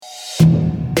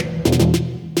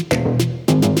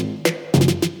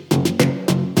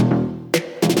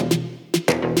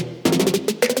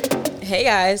Hey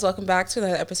guys, welcome back to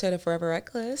another episode of Forever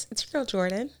Reckless. It's your girl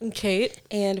Jordan and Kate,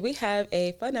 and we have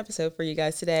a fun episode for you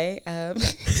guys today. I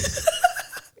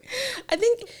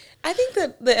think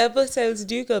that the episodes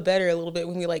do go better a little bit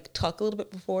when we like talk a little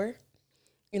bit before.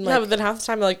 And, like, yeah, but then half the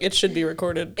time, like, it should be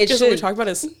recorded. Because what we talk about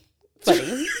is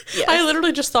funny. Yes. I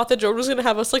literally just thought that Jordan was going to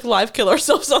have us like live kill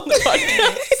ourselves on the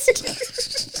podcast.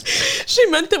 She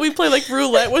meant that we play like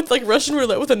roulette with like Russian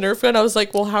roulette with a Nerf gun. I was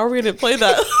like, well, how are we going to play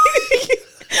that?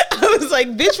 I was like,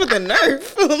 bitch, with a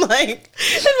Nerf. Like,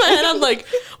 in my head, I'm like,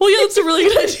 well, yeah, that's a really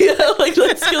good idea. Like,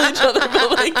 let's kill each other.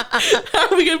 But like, how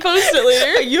are we going to post it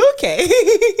later? Are you okay?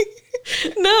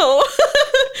 No.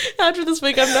 After this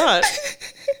week, I'm not.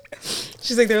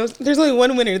 She's like, there's only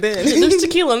one winner then. There's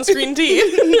tequila and green tea.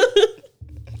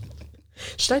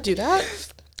 Should I do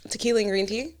that? Tequila and green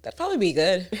tea? That'd probably be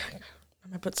good.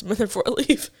 I might put some in there before I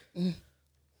leave.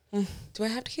 Do I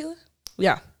have tequila?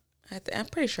 Yeah. I'm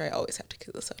pretty sure I always have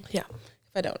tequila. So yeah.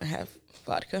 If I don't, I have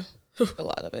vodka. A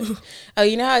lot of it. Oh,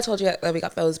 you know how I told you that we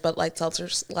got those Bud Light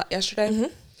seltzers yesterday?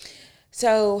 Mm-hmm.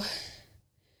 So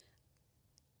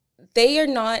they are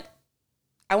not,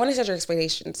 I want to set your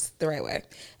expectations the right way.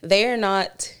 They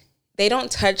don't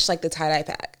touch like the tie-dye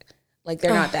pack. Like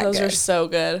they're not that those good. Those are so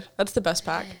good. That's the best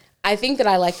pack. I think that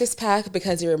I like this pack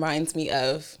because it reminds me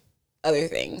of other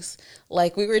things.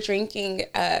 Like we were drinking,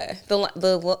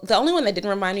 the only one that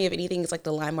didn't remind me of anything is like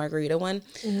the lime margarita one.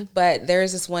 Mm-hmm. But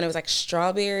there's this one, it was like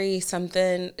strawberry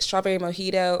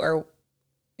mojito or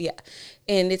yeah.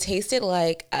 And it tasted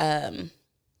like,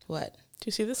 what? Do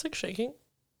you see this like shaking?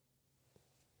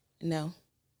 No.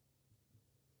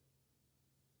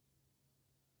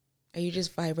 Are you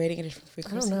just vibrating at a different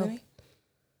frequency? I don't know.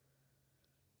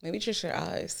 Maybe it's just your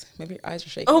eyes. Maybe your eyes are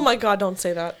shaking. Oh my God, don't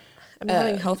say that. I'm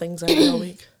having health anxiety all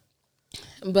week.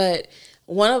 But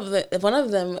one of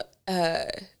them, I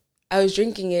was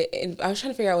drinking it and I was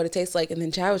trying to figure out what it tastes like. And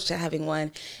then Chad was having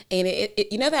one. And it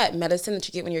you know that medicine that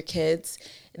you get when you're kids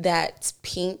that's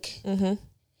pink? Mm-hmm.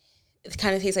 It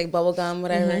kind of tastes like bubble gum,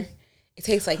 whatever. Mm-hmm. It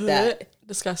tastes like that.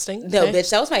 Disgusting. No, okay. Bitch,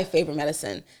 that was my favorite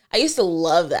medicine. I used to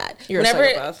love that. You're a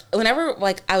psychopath. Whenever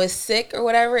like I was sick or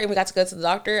whatever and we got to go to the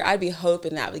doctor, I'd be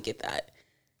hoping that I would get that.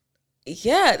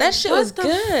 Yeah, that shit was good.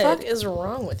 What the fuck is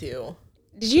wrong with you?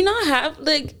 Did you not have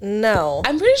like? No,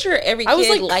 I'm pretty sure every kid I was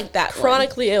like that.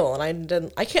 Chronically ill, and I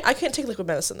didn't. I can't take liquid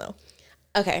medicine though.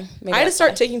 Okay, I had to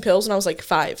start taking pills when I was like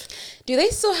 5. Do they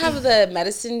still have the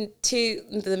medicine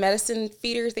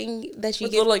feeder thing that you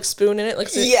with get? A little like spoon in it? Like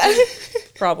yeah,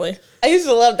 probably. I used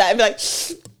to love that. I'd be like,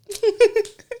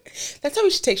 that's how we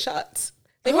should take shots.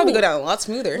 They probably go down a lot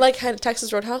smoother. Like at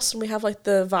Texas Roadhouse, and we have like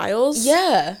the vials.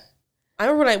 Yeah. I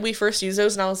remember when we first used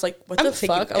those, and I was like, what the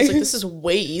fuck? I was like, this is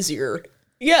way easier.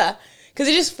 Yeah, because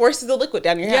it just forces the liquid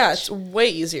down your hatch. Yeah, it's way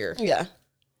easier. Yeah.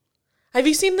 Have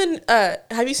you seen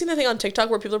the thing on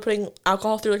TikTok where people are putting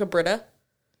alcohol through like a Brita?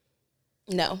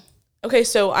 No. Okay,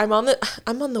 so I'm on the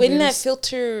Wouldn't that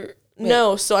filter?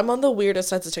 No, so I'm on the weirdest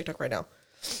sides of TikTok right now.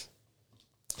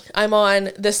 I'm on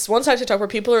this one side of TikTok where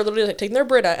people are literally like taking their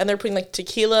Brita and they're putting like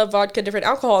tequila, vodka, different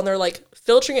alcohol, and they're like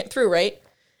filtering it through, right?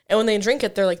 And when they drink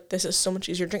it, they're like, this is so much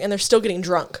easier to drink. And they're still getting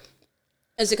drunk.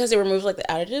 Is it because they removed like the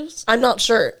additives? I'm not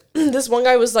sure. This one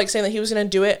guy was like saying that he was going to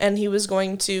do it and he was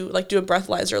going to like do a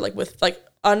breathalyzer like with like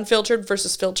unfiltered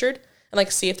versus filtered and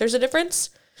like see if there's a difference.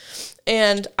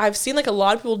 And I've seen like a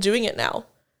lot of people doing it now.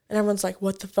 And everyone's like,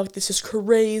 what the fuck? This is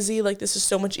crazy. Like this is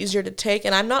so much easier to take.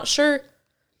 And I'm not sure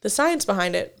the science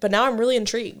behind it. But now I'm really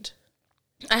intrigued.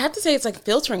 I have to say it's like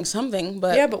filtering something,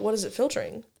 but... Yeah, but what is it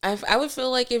filtering? I would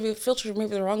feel like if it filtered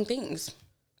maybe the wrong things.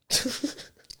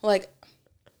 Like...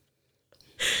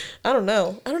 I don't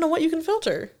know. I don't know what you can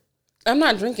filter. I'm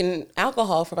not drinking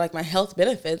alcohol for like my health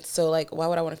benefits, so like why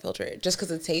would I want to filter it? Just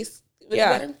because it tastes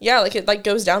better? Yeah, like it like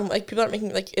goes down. Like people aren't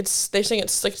making like they're saying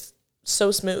it's like so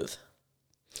smooth.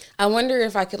 I wonder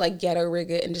if I could like ghetto rig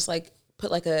it and just like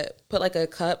put like a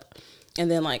cup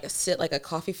and then like sit like a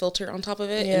coffee filter on top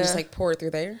of it and just like pour it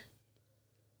through there.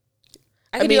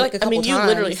 I could do like a couple times. You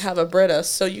literally have a Brita,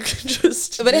 so you can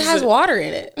just. But it has water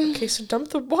in it. Okay, so dump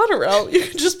the water out. You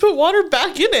can just put water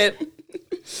back in it.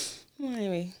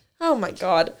 Maybe. Oh my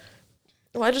God.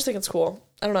 Well, I just think it's cool.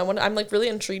 I don't know. I'm like really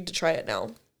intrigued to try it now.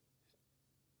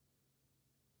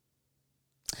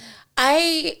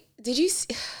 Did you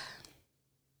see?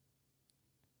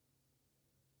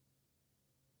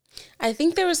 I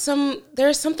think there was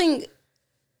something.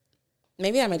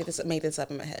 Maybe I made this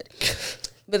up in my head.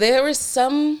 But there was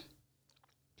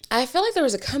I feel like there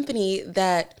was a company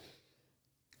that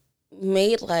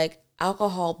made like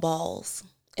alcohol balls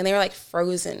and they were like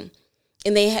frozen.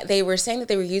 And they were saying that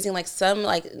they were using like some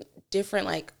like different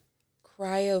like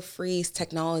cryo freeze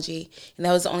technology, and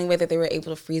that was the only way that they were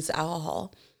able to freeze the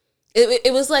alcohol.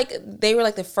 It was like they were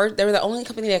like they were the only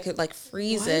company that could like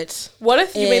freeze it. What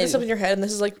if you made this up in your head and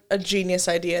this is like a genius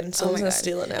idea and someone's gonna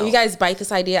steal it now? If you guys bite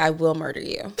this idea, I will murder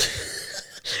you.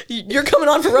 You're coming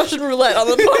on for Russian roulette on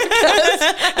the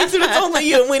podcast. Except it's only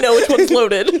you and we know which one's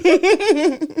loaded.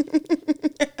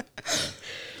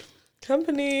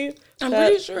 Company. I'm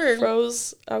pretty sure.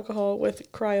 Froze alcohol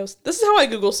with cryos. This is how I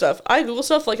Google stuff. I Google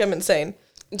stuff like I'm insane.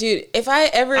 Dude, if I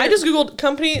just Googled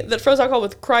company that froze alcohol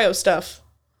with cryo stuff.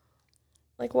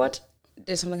 Like what?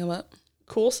 Did something come up?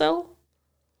 Cool Cell?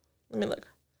 Let me look.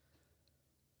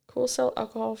 Cool Cell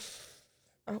alcohol.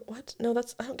 What? No,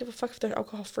 I don't give a fuck if they're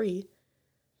alcohol free.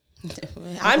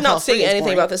 I'm not seeing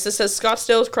anything about this. It says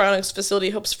Scottsdale Cryonics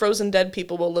facility hopes frozen dead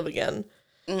people will live again.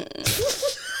 That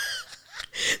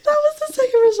was the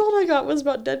second result I got, was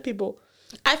about dead people.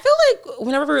 I feel like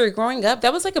whenever we were growing up,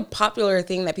 that was like a popular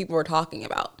thing that people were talking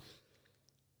about.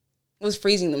 Was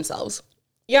freezing themselves.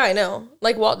 Yeah, I know.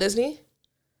 Like Walt Disney.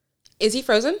 Is he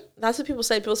frozen? That's what people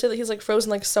say. People say that he's like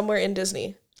frozen like somewhere in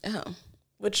Disney. Oh.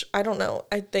 Which I don't know.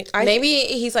 I think maybe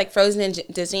he's like frozen in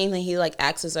Disney and then he like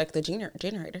acts as like the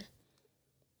generator.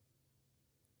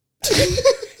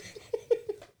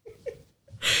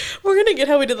 We're gonna get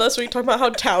how we did last week talking about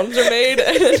how towns are made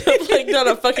and end up like down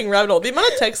a fucking rabbit hole. The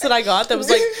amount of text that I got that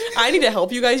was like, I need to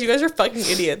help you guys. You guys are fucking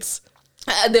idiots.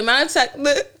 The amount of text.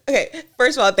 Okay,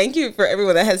 first of all, thank you for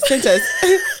everyone that has sent us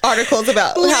articles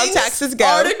about how taxes go.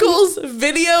 Articles,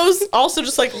 videos, also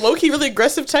just like low-key really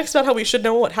aggressive text about how we should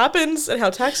know what happens and how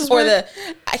taxes work. Or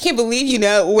I can't believe you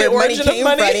know where money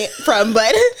came from,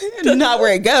 but not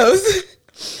where it goes.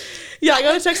 Yeah, I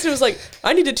got a text and it was like,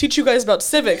 I need to teach you guys about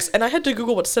civics. And I had to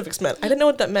Google what civics meant. I didn't know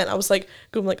what that meant. I was like,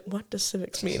 what does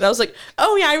civics mean? And I was like,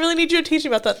 oh yeah, I really need you to teach me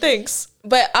about that. Thanks.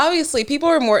 But obviously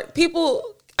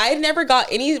I never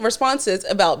got any responses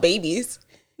about babies.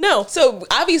 No. So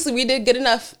obviously we did good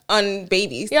enough on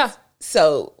babies. Yeah.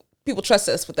 So people trust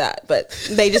us with that, but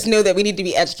they just know that we need to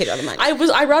be educated on the money.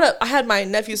 I had my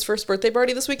nephew's first birthday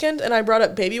party this weekend and I brought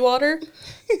up baby water.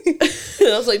 And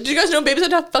I was like, do you guys know babies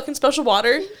have to have fucking special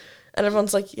water? And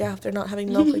everyone's like, yeah, if they're not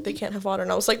having milk, like they can't have water.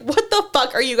 And I was like, what the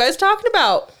fuck are you guys talking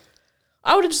about?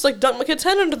 I would have just like dunked my kid's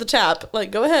head under the tap. Like,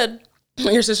 go ahead.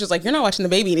 Your sister's like, you're not watching the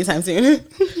baby anytime soon.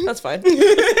 That's fine.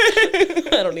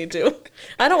 I don't need to.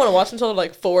 I don't want to watch until they're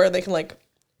like 4 and they can like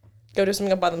go do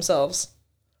something up by themselves.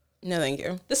 No, thank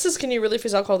you. This is Can You Really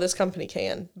Freeze Alcohol? This company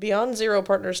can. Beyond Zero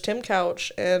partners Tim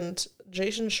Couch and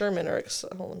Jason Sherman are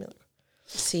let me look.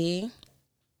 See?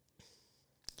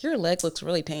 Your leg looks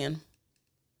really tan.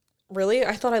 Really?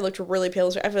 I thought I looked really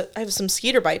pale. I have some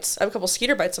skeeter bites. I have a couple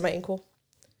skeeter bites on my ankle.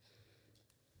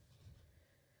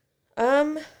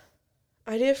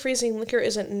 Idea of freezing liquor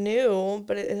isn't new,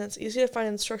 but it's easy to find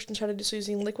instructions how to do so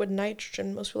using liquid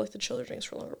nitrogen. Most people like the chiller drinks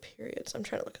for longer periods. I'm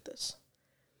trying to look at this.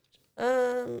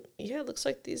 Yeah, it looks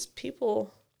like these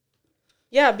people.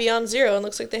 Yeah, Beyond Zero. It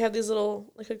looks like they have these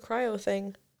little liquid cryo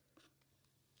thing.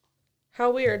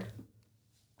 How weird.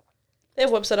 They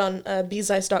have a website on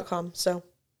beesice.com, so.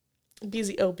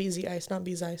 BZ Ice, not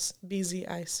Bees Ice. BZ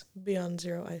Ice. Beyond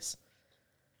Zero Ice.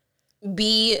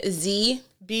 BZ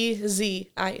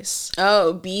Ice.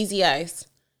 Oh, BZ Ice.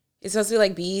 It's supposed to be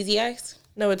like BZ Ice?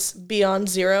 No, it's Beyond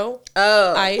Zero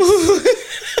Ice.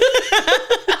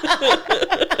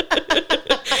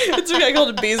 It's okay, I called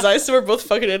it Bees Ice, so we're both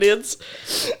fucking idiots.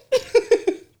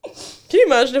 Can you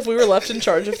imagine if we were left in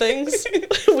charge of things?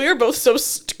 We are both so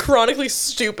chronically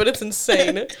stupid, it's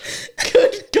insane.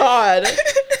 Good God.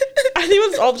 I think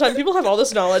it's all the time. People have all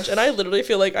this knowledge, and I literally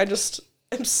feel like I just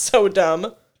am so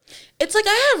dumb. It's like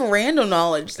I have random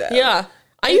knowledge, though. Yeah.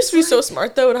 I used to be so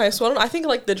smart, though, in high school. I think,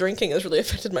 like, the drinking has really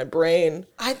affected my brain.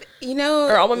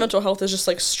 Or all my mental health is just,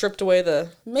 like, stripped away the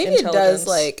Maybe it does,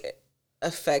 like,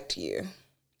 affect you.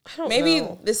 I don't know. Maybe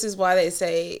this is why they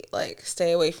say, like,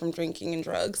 stay away from drinking and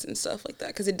drugs and stuff like that,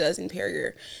 because it does impair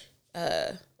your,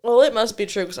 well, it must be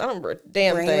true, because I don't remember a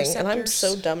damn thing, receptors. And I'm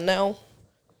so dumb now.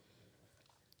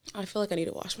 I feel like I need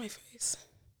to wash my face.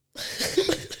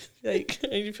 Like,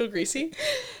 you feel greasy?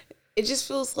 It just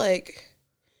feels like...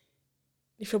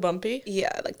 You feel bumpy?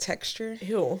 Yeah, like texture.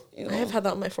 Ew. I have had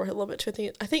that on my forehead a little bit,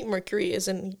 too. I think Mercury is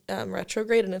in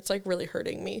retrograde, and it's, like, really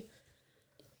hurting me.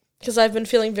 Because I've been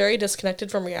feeling very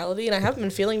disconnected from reality, and I haven't been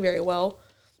feeling very well.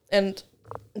 And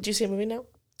do you see a movie now?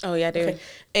 Oh, yeah, I do. Okay.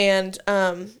 And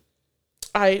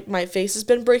my face has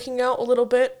been breaking out a little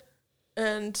bit,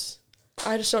 and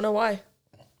I just don't know why.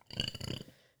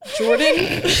 Jordan?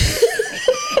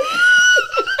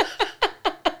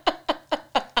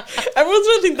 Everyone's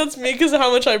gonna think that's me because of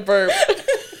how much I burp.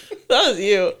 That was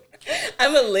you.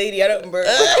 I'm a lady. I don't burp.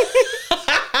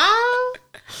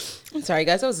 I'm sorry,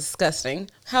 guys. That was disgusting.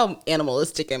 How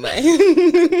animalistic am I?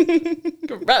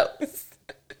 Gross.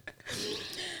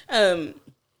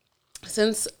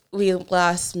 Since we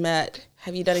last met,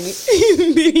 have you done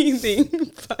anything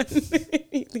fun?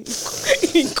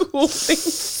 Any cool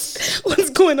things? What's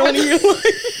going on in your life?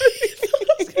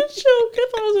 I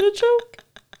thought I was gonna choke.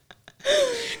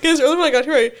 Guys, earlier when I got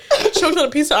here, I choked on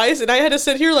a piece of ice, and I had to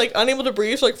sit here like unable to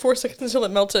breathe for like 4 seconds until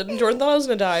it melted. And Jordan thought I was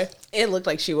gonna die. It looked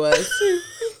like she was.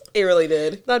 It really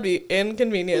did. That'd be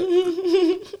inconvenient.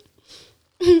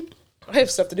 I have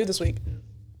stuff to do this week.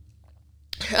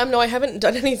 No, I haven't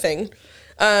done anything.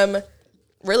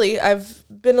 Really, I've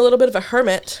been a little bit of a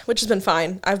hermit, which has been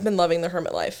fine. I've been loving the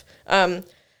hermit life.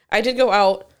 I did go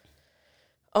out.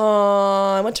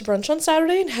 I went to brunch on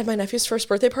Saturday and had my nephew's first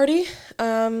birthday party.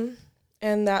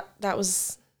 And that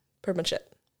was pretty much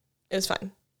it. It was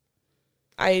fine.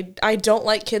 I don't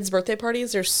like kids' birthday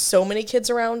parties. There's so many kids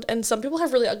around, and some people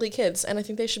have really ugly kids, and I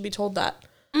think they should be told that.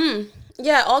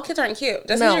 Yeah, all kids aren't cute.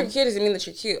 Doesn't No. mean you're cute doesn't mean that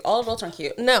you're cute. All adults aren't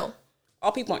cute. No.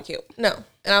 All people aren't cute. No.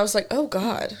 And I was like, oh,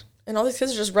 God. And all these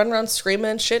kids are just running around screaming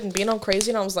and shit and being all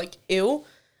crazy, and I was like, ew.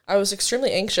 I was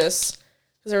extremely anxious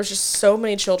because there was just so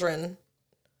many children.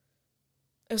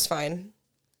 It was fine.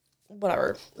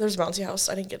 Whatever. There's a bouncy house.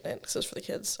 I didn't get in it because it was for the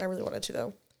kids. I really wanted to,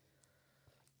 though.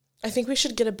 I think we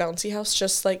should get a bouncy house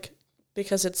just, like,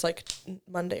 because it's, like,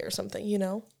 Monday or something, you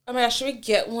know? Oh my gosh, should we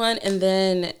get one and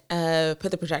then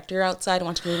put the projector outside and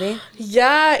watch a movie?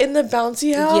 Yeah, in the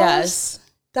bouncy house? Yes.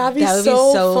 That would be That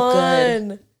so fun.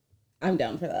 good. I'm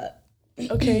down for that.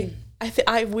 Okay.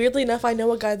 I weirdly enough, I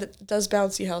know a guy that does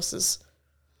bouncy houses.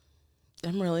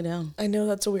 I'm really down. I know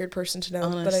that's a weird person to know,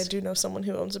 Honest. but I do know someone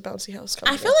who owns a bouncy house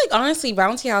company. I feel like, honestly,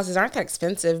 bouncy houses aren't that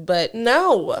expensive, but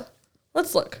No.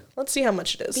 Let's look. Let's see how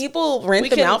much it is. people rent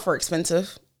them out for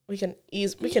expensive. We can't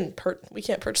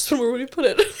purchase them. Where would we put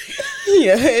it?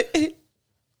 Yeah.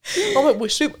 Oh my,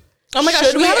 should, Oh my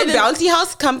gosh, should we have a bouncy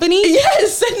house company?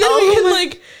 Yes, and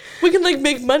then we can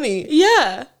make money.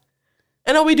 Yeah.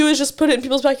 And all we do is just put it in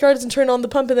people's backyards and turn on the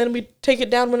pump, and then we take it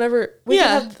down whenever we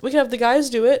can have the guys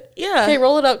do it. Yeah. Okay,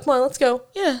 roll it up. Come on, let's go.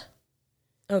 Yeah.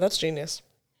 Oh, that's genius.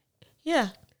 Yeah.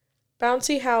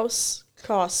 Bouncy house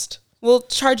cost. We'll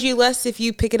charge you less if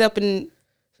you pick it up and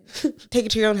take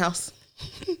it to your own house.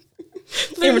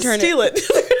 Then return steal it.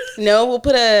 No,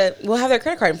 we'll have their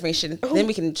credit card information. Then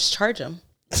we can just charge them.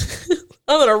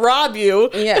 I'm gonna rob you.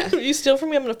 Yeah. If you steal from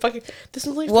me, I'm gonna fucking. This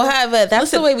is like. We'll have that's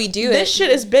Listen, the way we do it. This shit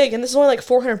is big, and this is only like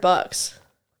 $400.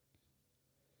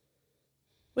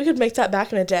 We could make that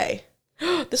back in a day.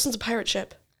 This one's a pirate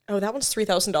ship. Oh, that one's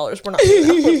 $3,000. We're not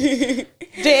doing that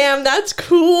one. Damn, that's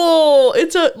cool.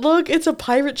 It's a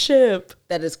pirate ship.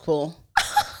 That is cool.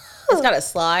 It's got a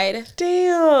slide.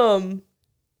 Damn.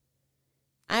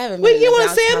 I haven't. Wait, you want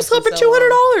a Sam's Club for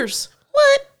 $200?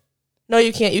 What? No,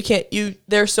 you can't.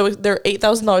 They're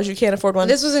 $8,000. You can't afford one.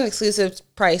 This was an exclusive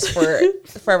price for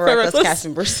Forever Reckless cast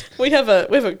members. We have a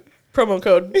promo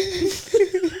code.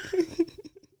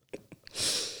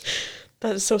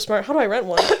 That is so smart. How do I rent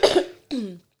one?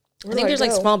 I think there's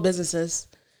like small businesses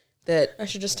that I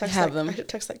should just text have that, them. I should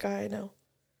text that guy I know.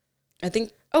 I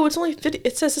think. Oh, it's only 50.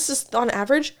 It says this is on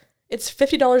average. It's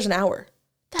 $50 an hour.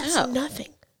 That's nothing.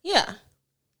 Yeah.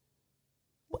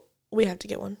 We have to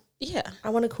get one. Yeah. I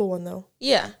want a cool one though.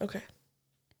 Yeah. Okay.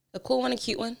 A cool one, a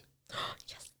cute one.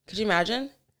 Yes. Could you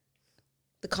imagine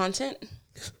the content?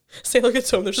 Sailor gets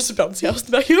home. There's just a bouncy house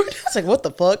in the backyard. It's like, what the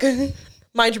fuck?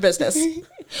 Mind your business.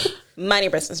 Mind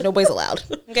your business. No boys allowed.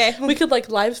 Okay. We could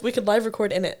live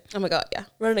record in it. Oh my god. Yeah.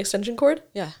 Run an extension cord.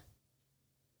 Yeah.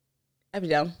 I'd be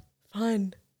down.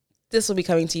 Fun. This will be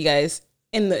coming to you guys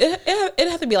in the. It'd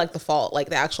have to be like the fall, like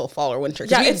the actual fall or winter.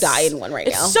 Yeah, we die in one right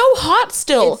now. It's so hot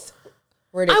still. It's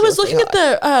I was looking at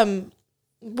the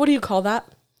what do you call that?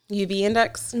 UV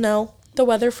index. No, the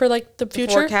weather for like the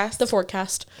future. Forecast? The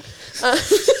forecast.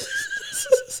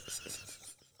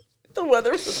 The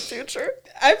weather for the future.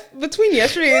 Between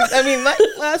yesterday's,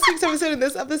 last week's episode and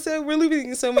this episode, we're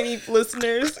losing so many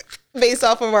listeners based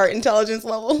off of our intelligence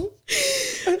level.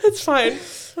 That's fine.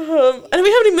 And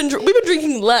we haven't even we've been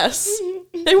drinking less.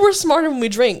 Maybe we're smarter when we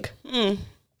drink. Well,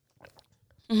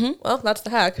 that's the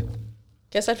hack.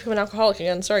 Guess I have to become an alcoholic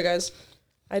again. Sorry, guys.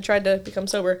 I tried to become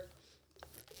sober.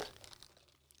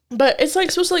 But it's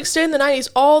like supposed to like stay in the 90s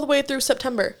all the way through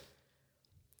September.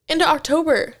 Into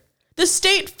October. The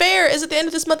state fair is at the end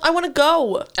of this month. I want to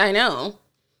go. I know.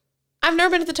 I've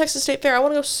never been to the Texas State Fair. I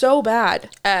want to go so bad.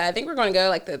 I think we're going to go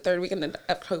like the third weekend of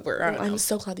October. I don't know. I'm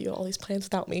so glad that you have all these plans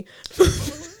without me.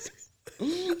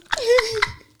 It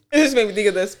just made me think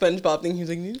of the SpongeBob thing. He was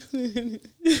like,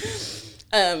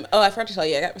 I forgot to tell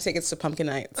you, I got tickets to Pumpkin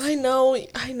Nights. I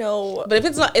know. But if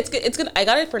it's not, it's good. It's good. I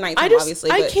got it for nighttime,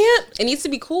 obviously. I can't. It needs to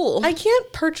be cool. I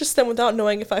can't purchase them without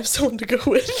knowing if I have someone to go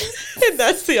with, and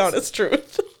that's the honest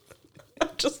truth. I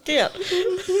just can't.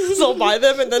 So I'll buy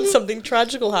them, and then something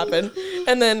tragic will happen,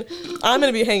 and then I'm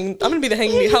gonna be the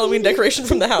hanging Halloween decoration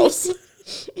from the house.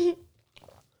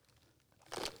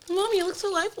 Mommy, you look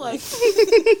so lifelike.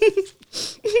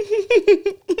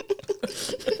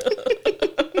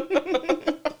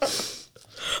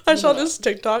 I saw this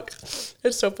TikTok.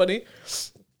 It's so funny.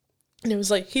 And it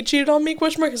was like, he cheated on me,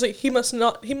 question mark. He's like, he must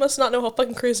not know how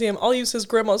fucking crazy I am. I'll use his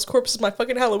grandma's corpse as my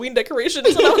fucking Halloween decorations.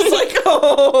 And I was like,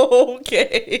 oh,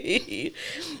 okay.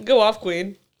 Go off,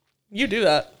 queen. You do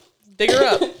that. Dig her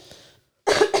up.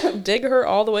 Dig her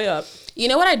all the way up. You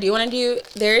know what I do want to do?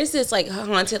 There is this like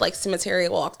haunted like cemetery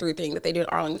walkthrough thing that they do in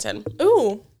Arlington.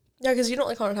 Ooh. Yeah, because you don't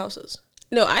like haunted houses.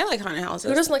 No, I like haunted houses.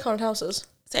 Who doesn't like haunted houses?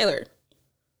 Taylor.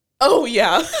 Oh,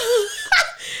 yeah.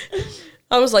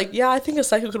 I was like, yeah, I think a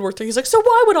psycho could work there. He's like, so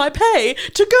why would I pay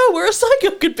to go where a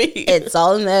psycho could be? It's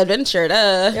all in the adventure,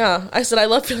 duh. Yeah. I said, I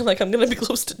love feeling like I'm going to be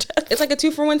close to death. It's like a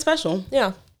 2-for-1 special.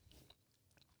 Yeah.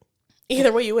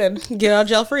 Either way you win. Get out of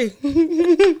jail free.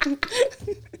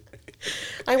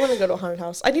 I want to go to a haunted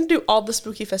house. I need to do all the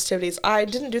spooky festivities. I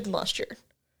didn't do them last year.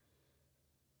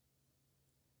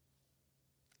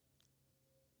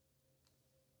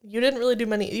 You didn't really do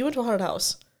many. You went to a haunted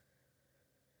house.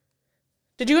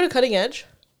 Did you go to Cutting Edge?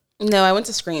 No, I went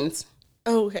to Screams.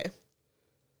 Oh, okay.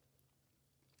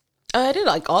 I did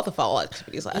like all the fall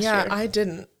activities last year. Yeah, I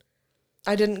didn't.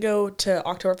 I didn't go to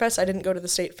Oktoberfest. I didn't go to the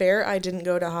state fair. I didn't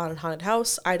go to haunted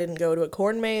house. I didn't go to a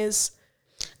corn maze.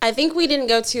 I think we didn't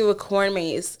go to a corn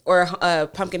maze or a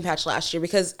pumpkin patch last year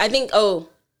because I think,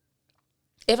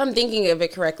 if I'm thinking of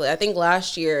it correctly, I think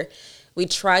last year we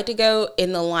tried to go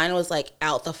and the line was like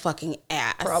out the fucking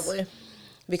ass. Probably.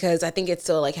 Because I think it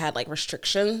still like had like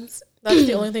restrictions. That's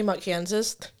the only thing about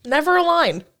Kansas. Never a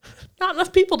line. Not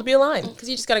enough people to be a line. Because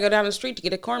you just got to go down the street to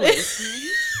get a corn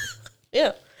maze.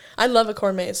 Yeah. I love a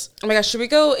corn maze. Oh my gosh, should we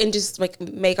go and just like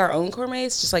make our own corn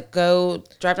maze? Just like go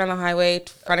drive down the highway,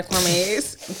 find a corn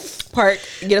maze, park,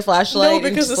 get a flashlight. No,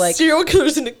 because and the just, serial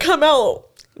killer's gonna come out.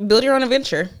 Build your own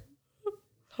adventure.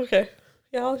 Okay.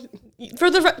 Yeah.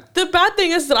 The bad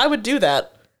thing is that I would do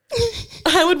that.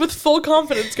 I would with full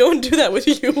confidence go and do that with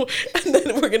you, and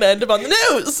then we're gonna end up on the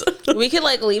news. We could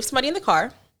like leave somebody in the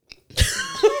car.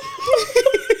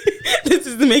 This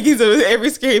is the makings of every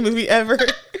scary movie ever.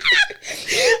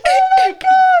 Oh my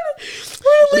god!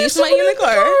 Leave somebody in the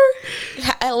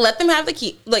car. Let them have the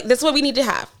key. Like, this is what we need to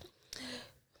have.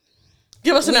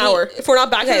 Give us an hour. If we're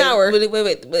not back in an hour.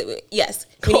 Wait. Yes.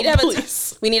 We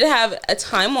need to have a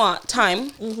time.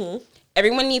 Mm-hmm.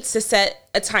 Everyone needs to set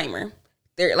a timer.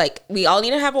 We all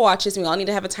need to have watches. And we all need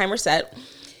to have a timer set.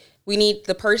 We need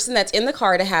the person that's in the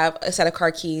car to have a set of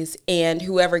car keys, and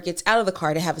whoever gets out of the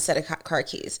car to have a set of car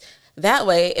keys. That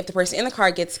way, if the person in the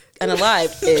car gets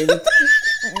unalived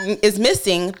and is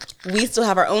missing, we still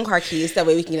have our own car keys. That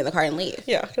way we can get in the car and leave.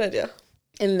 Yeah, good idea.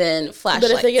 And then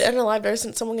flashlights. But if they get unalived,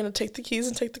 isn't someone going to take the keys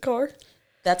and take the car?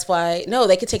 That's why, no,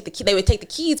 they could take the key. They would take the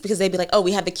keys because they'd be like, oh,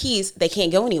 we have the keys. They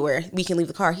can't go anywhere. We can leave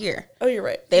the car here. Oh, you're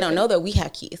right. They don't know that we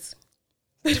have keys.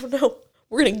 They don't know.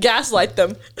 We're going to gaslight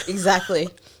them. Exactly.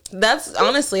 That's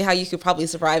honestly how you could probably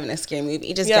survive in a scary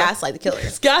movie. Just gaslight the killer.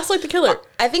 Gaslight the killer.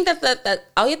 I think that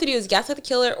all you have to do is gaslight the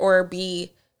killer or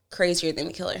be crazier than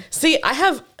the killer. See, I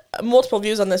have multiple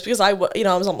views on this because I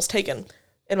was almost taken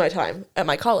in my time at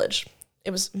my college.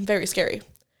 It was very scary.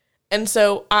 And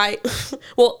so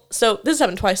so this has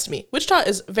happened twice to me. Wichita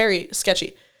is very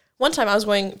sketchy. One time I was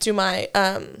going to my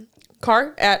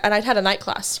car and I'd had a night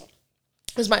class.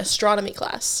 It was my astronomy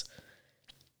class.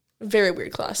 Very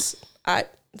weird class.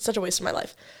 It's such a waste of my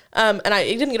life. And I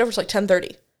didn't get over till like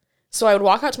 10:30. So I would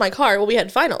walk out to my car. Well, we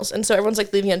had finals. And so everyone's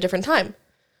like leaving at a different time.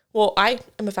 Well, I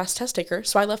am a fast test taker,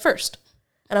 so I left first.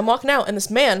 And I'm walking out and this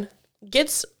man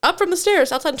gets up from the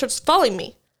stairs outside and starts following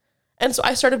me. And so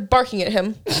I started barking at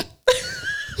him.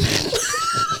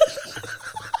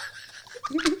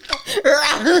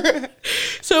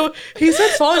 So he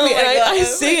starts following me and I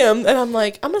see him and I'm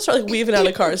like, I'm going to start like weaving out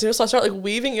of cars. So I start like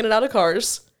weaving in and out of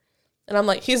cars. And I'm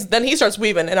like, then he starts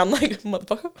weaving, and I'm like,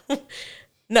 motherfucker,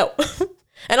 no.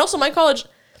 And also, my college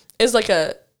is like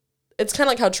it's kind of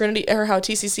like how Trinity or how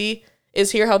TCC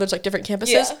is here, how there's like different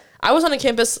campuses. Yeah. I was on a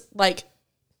campus like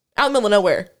out in the middle of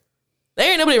nowhere. There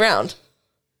ain't nobody around.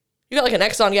 You got like an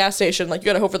Exxon gas station, like you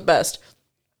gotta hope for the best.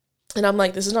 And I'm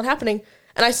like, this is not happening.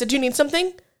 And I said, do you need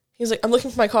something? He's like, I'm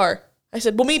looking for my car. I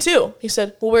said, well, me too. He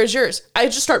said, well, where's yours? I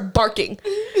just start barking.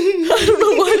 I don't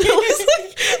know why.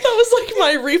 That was like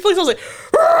my reflex. I was like,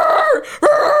 Arr! "Arr,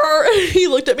 arr," and he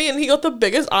looked at me and he got the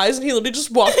biggest eyes and he literally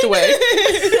just walked away.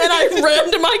 And I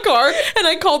ran to my car and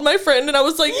I called my friend and I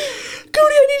was like,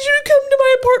 Cody, I need you to come to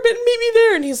my apartment and meet me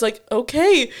there. And he's like,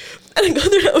 okay. And I got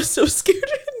there and I was so scared.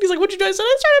 And he's like, what'd you do? I said,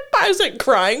 I was like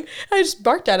crying. And I just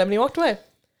barked at him and he walked away.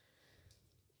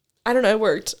 I don't know, it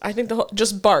worked. I think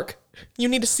just bark. You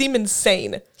need to seem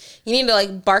insane. You need to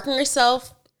like bark on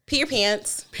yourself, pee your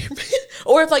pants.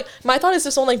 Or if like, my thought is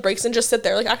if someone like breaks in, just sit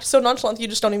there. Like, act so nonchalant, you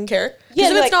just don't even care. Yeah,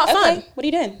 then it's like, not fun. Okay, what are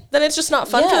you doing? Then it's just not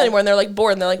fun for Yeah. them anymore. And they're like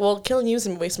bored and they're like, well, killing you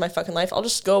isn't wasting my fucking life. I'll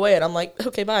just go away. And I'm like,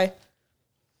 okay, bye.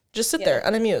 Just sit there,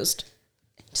 unamused.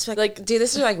 Just like, dude,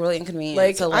 this is like really inconvenient.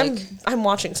 Like, so, like, I'm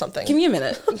watching something. give me a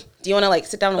minute. Do you want to like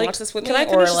sit down and watch this with me? Can I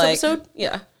finish this like, episode?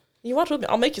 Yeah. You watch with me.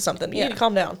 I'll make you something. You need to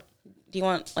calm down. Do you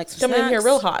want like some Coming in here snacks?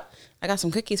 real hot. I got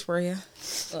some cookies for you.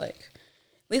 Like,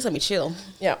 at least let me chill.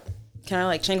 Yeah. Can I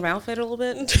like change my outfit a little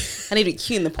bit? I need to be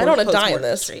cute in the I don't want to die in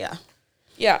this. Yeah.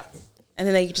 Yeah. And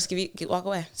then they just walk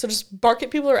away. So just bark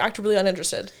at people or act really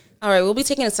uninterested. All right, we'll be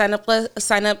taking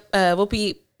we'll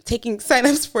be taking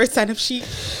sign-ups for a sign-up sheet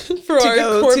For our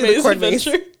go corn to the maze corn maze.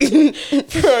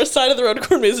 adventure. For our side of the road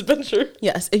corn maze adventure.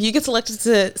 Yes, if you get selected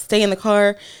to stay in the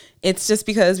car, it's just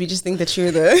because we just think that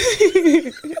you're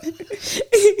the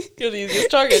You're the easiest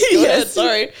target. Go ahead.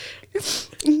 Sorry.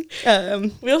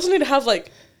 We also need to have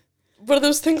like, what are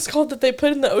those things called that they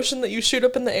put in the ocean that you shoot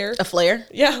up in the air? a flare.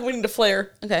 Yeah, we need a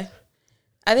flare. Okay,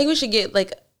 I think we should get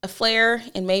like a flare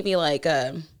and maybe like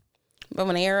a bow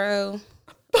and arrow,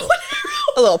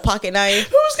 a little pocket knife.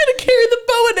 Who's gonna carry the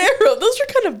bow and arrow? Those are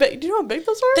kind of big. Do you know how big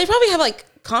those are? They probably have like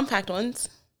compact ones.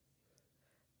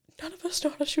 None of us know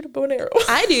how to shoot a bow and arrow.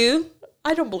 I do.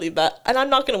 I don't believe that, and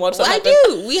I'm not gonna watch that. Well, I happen.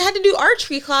 do. We had to do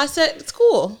archery class at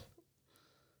school.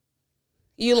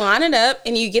 You line it up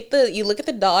and you look at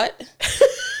the dot.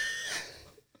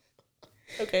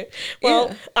 Okay. Well,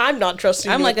 Yeah. I'm not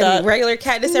trusting I'm you like with a that. regular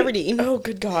Katniss Everdeen. Oh,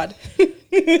 good God.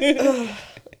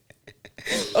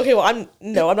 Okay, well, I'm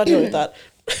not dealing with that.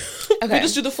 Okay. We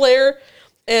just do the flare,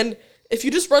 and if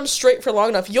you just run straight for long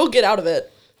enough, you'll get out of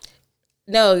it.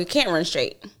 No, you can't run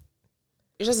straight.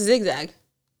 You're supposed to zigzag.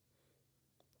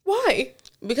 Why?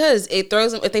 Because it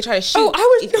throws them if they try to shoot. Oh,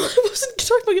 I wasn't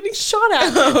talking about getting shot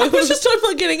at. I was just talking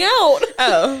about getting out.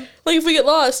 Oh. Like, if we get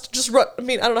lost, just run. I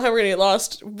mean, I don't know how we're going to get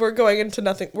lost. We're going into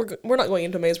nothing. We're not going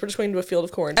into a maze. We're just going into a field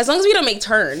of corn. As long as we don't make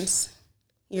turns,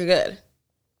 you're good.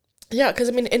 Yeah, because,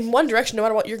 I mean, in one direction, no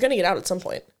matter what, you're going to get out at some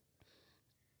point.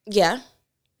 Yeah.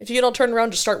 If you get all turned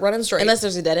around, just start running straight. Unless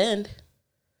there's a dead end.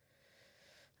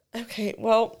 Okay,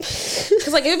 well.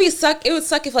 Because, like, it would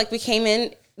suck if, like, we came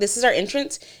in, this is our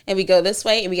entrance, and we go this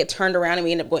way, and we get turned around, and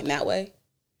we end up going that way.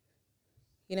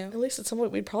 You know? At least at some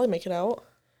point, we'd probably make it out.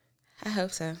 I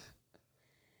hope so.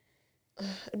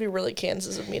 It'd be really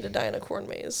Kansas of me to die in a corn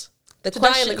maze.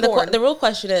 The real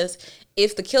question is,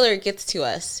 if the killer gets to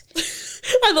us,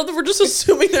 I love that we're just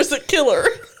assuming there's a killer.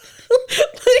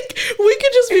 Like, we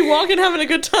could just be walking having a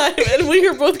good time, and we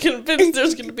are both convinced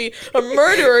there's going to be a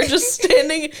murderer just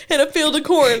standing in a field of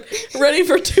corn, ready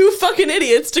for two fucking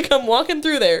idiots to come walking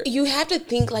through there. you have to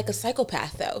think like a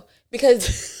psychopath, though. Because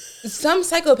some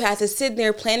psychopath is sitting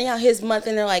there planning out his month,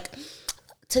 and they're like,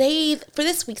 today, for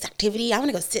this week's activity, I'm going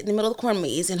to go sit in the middle of the corn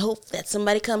maze and hope that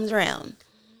somebody comes around.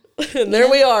 And there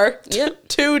we are. Yep.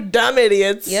 Two dumb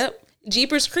idiots. Yep.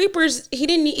 Jeepers Creepers,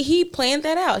 he planned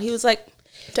that out. He was like,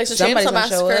 Texas somebody's Chainsaw gonna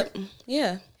show Massacre. up.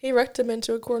 Yeah. He wrecked them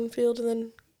into a cornfield and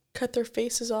then cut their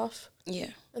faces off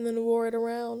Yeah. and then wore it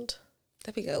around.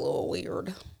 That'd be a little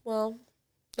weird. Well,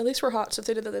 at least we're hot, so if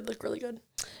they did that, they'd look really good.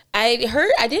 I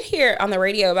did hear on the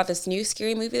radio about this new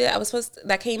scary movie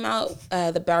that came out,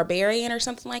 The Barbarian or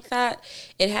something like that.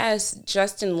 It has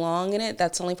Justin Long in it.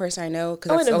 That's the only person I know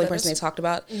because that's the only person they talked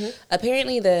about. Mm-hmm.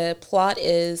 Apparently, the plot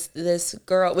is this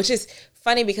girl, which is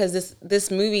funny because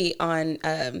this movie on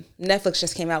Netflix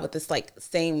just came out with this like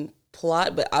same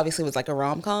plot, but obviously it was like a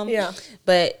rom-com. Yeah.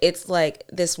 But it's like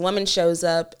this woman shows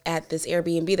up at this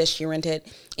Airbnb that she rented,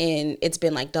 and it's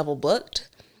been like double booked,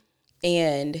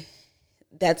 and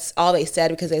that's all they said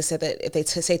because they said that if they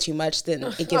say too much, then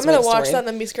it gives away the I'm gonna watch story. that and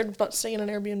then be scared about staying in an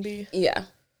Airbnb. Yeah.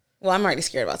 Well, I'm already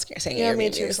scared about saying Yeah, Airbnbs. me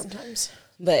too sometimes.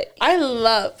 But I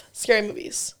love scary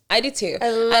movies. I do too.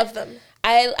 I love them.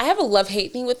 I have a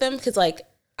love-hate thing with them because like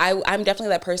I'm definitely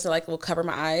that person that, like will cover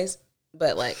my eyes,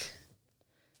 but like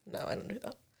No, I don't do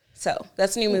that. so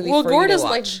that's a new movie. Well, for gore you to doesn't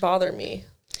watch. like bother me.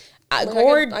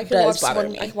 Gore I can does watch bother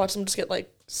someone, me. I can watch them just get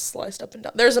like sliced up and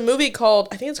down. There's a movie called,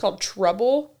 I think it's called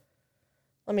Trouble.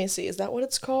 Let me see. Is that what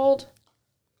it's called?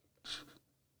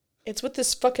 It's with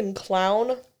this fucking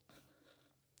clown.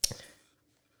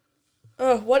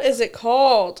 Oh, what is it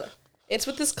called? It's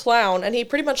with this clown, and he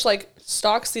pretty much like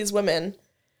stalks these women,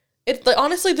 It like,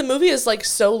 honestly, the movie is like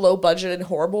so low budget and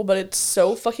horrible, but it's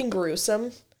so fucking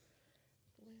gruesome.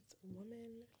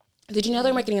 Did you know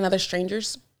they're making another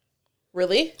Strangers?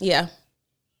 Really? Yeah.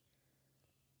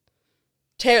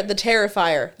 The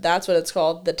Terrifier. That's what it's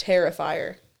called. The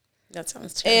Terrifier. That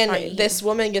sounds terrifying. And this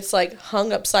woman gets like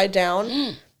hung upside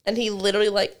down, and he literally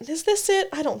like, is this it?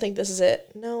 I don't think this is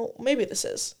it. No, maybe this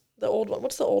is the old one.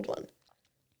 What's the old one?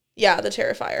 Yeah, the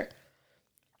Terrifier.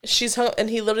 She's hung, and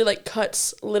he literally like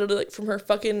cuts literally like from her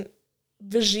fucking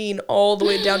vagine all the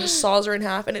way down, just saws her in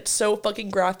half, and it's so fucking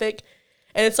graphic.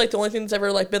 And it's like the only thing that's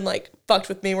ever like been like fucked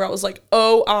with me, where I was like,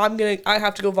 oh, I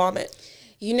have to go vomit.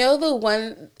 You know the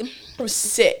one, I was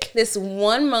sick. this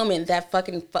one moment that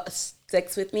fucking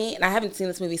sticks with me, and I haven't seen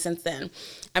this movie since then.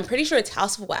 I'm pretty sure it's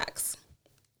House of Wax.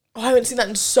 Oh, I haven't seen that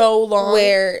in so long.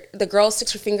 Where the girl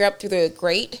sticks her finger up through the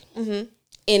grate,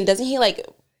 and doesn't he like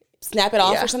snap it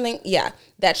off or something? Yeah,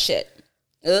 that shit.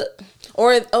 Ugh.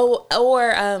 Or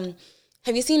have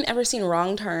you ever seen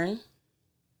Wrong Turn?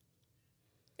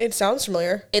 It sounds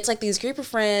familiar. It's like these group of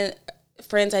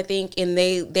friends, I think, and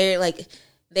they're like,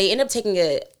 they end up taking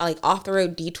a like off the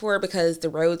road detour because the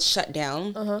road's shut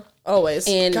down. Always.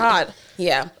 And God.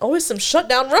 Yeah. Always some shut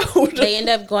down road. They end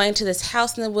up going to this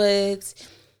house in the woods.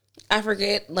 I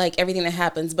forget like everything that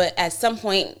happens, but at some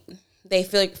point they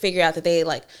figure out that they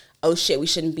like, oh shit, we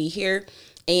shouldn't be here,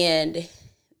 and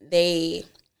they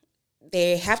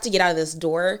have to get out of this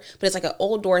door, but it's like an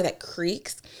old door that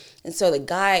creaks, and so the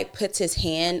guy puts his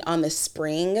hand on the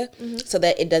spring so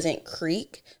that it doesn't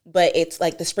creak, but it's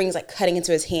like the spring's like cutting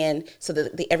into his hand so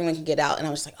that everyone can get out, and I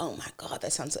was just like, oh my god,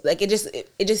 that sounds so, like it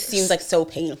just seems like so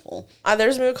painful.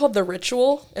 There's a movie called The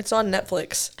Ritual. It's on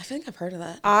Netflix. I feel like I've heard of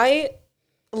that. I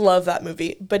love that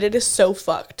movie, but it is so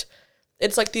fucked.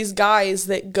 It's like these guys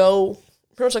that go,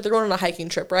 pretty much like they're going on a hiking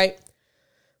trip, right?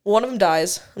 One of them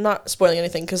dies. I'm not spoiling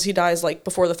anything because he dies like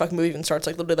before the fucking movie even starts.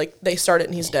 Like literally, like they start it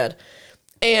and he's dead.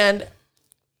 And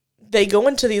they go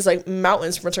into these like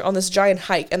mountains on this giant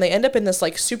hike, and they end up in this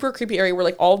like super creepy area where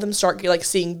like all of them start like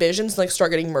seeing visions and like start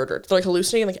getting murdered. They're like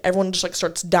hallucinating, and like everyone just like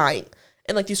starts dying.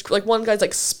 And like these like one guy's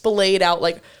like splayed out,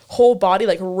 like whole body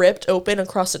like ripped open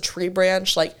across a tree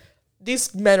branch. Like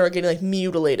these men are getting like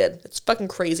mutilated. It's fucking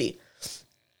crazy.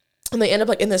 And they end up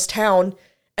like in this town,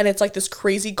 and it's like this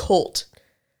crazy cult.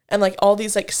 And like all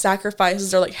these like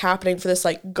sacrifices are like happening for this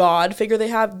like god figure they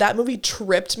have. That movie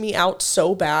tripped me out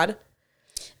so bad.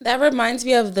 That reminds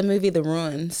me of the movie The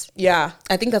Ruins. Yeah.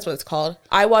 I think that's what it's called.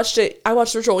 I watched The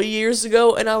Ritual years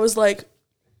ago, and I was like,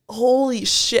 holy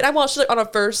shit. I watched it like on a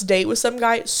first date with some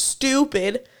guy.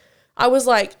 Stupid. I was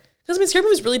like, because I mean, scary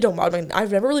movies really don't bother me.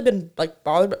 I've never really been like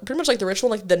bothered, but pretty much like The Ritual,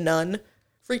 like The Nun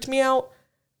freaked me out.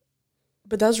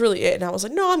 But that was really it. And I was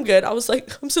like, no, I'm good. I was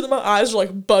like, I'm sitting, my eyes are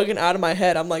like bugging out of my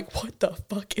head. I'm like, what the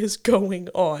fuck is going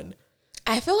on?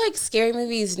 I feel like scary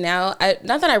movies now,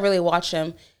 not that I really watch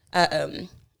them. I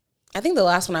think the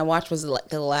last one I watched was like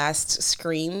the last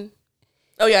Scream.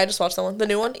 Oh yeah, I just watched that one. The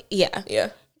new one? Yeah.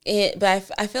 Yeah.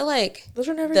 But I feel like those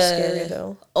are never scary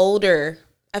though. Older.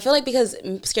 I feel like because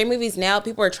scary movies now,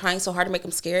 people are trying so hard to make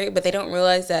them scary, but they don't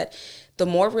realize that the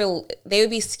more real, they would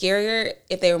be scarier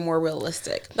if they were more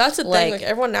realistic. That's the thing. Like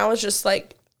everyone now is just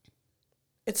like,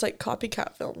 it's like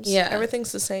copycat films. Yeah.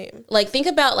 Everything's the same. Like think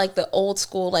about like the old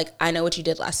school, like I Know What You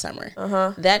Did Last Summer.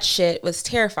 That shit was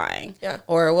terrifying. Yeah.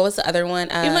 Or what was the other one?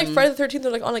 Even like Friday the 13th,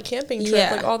 they're like on a camping trip.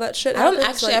 Yeah. Like all that shit.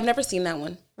 I've never seen that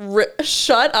one.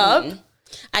 Shut up. Mm-hmm.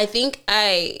 I think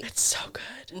it's so good.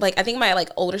 Like I think my like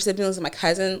older siblings and my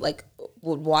cousin like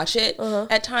would watch it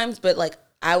at times, but like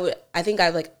I think I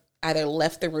like either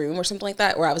left the room or something like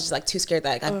that, or I was just like too scared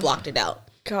that like, I blocked it out.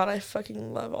 God, I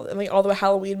fucking love all that. Like all the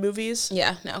Halloween movies.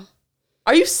 Yeah, no.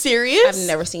 Are you serious? I've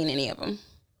never seen any of them.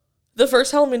 The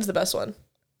first Halloween's the best one.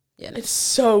 Yeah, no. It's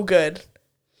so good.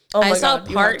 Oh my God, I saw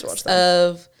parts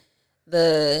of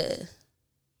the.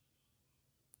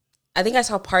 I think I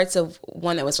saw parts of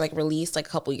one that was like released like a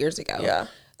couple years ago. Yeah.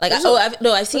 Like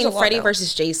I've seen Freddy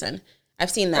versus Jason.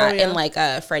 I've seen that in like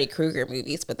Freddy Krueger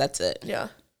movies, but that's it. Yeah.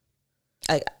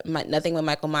 Like nothing with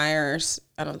Michael Myers.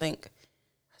 I don't think.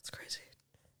 That's crazy.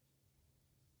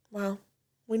 Wow.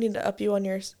 We need to up you on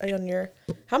your.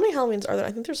 How many Halloweens are there?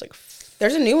 I think there's like.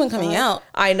 There's a new one coming out.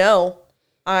 I know.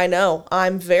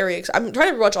 I'm very excited. I'm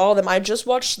trying to watch all of them. I just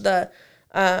watched the,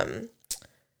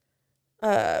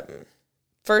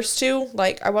 first two.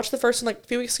 Like I watched the first one like a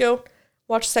few weeks ago.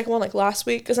 Watched the second one like last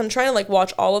week because I'm trying to like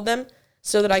watch all of them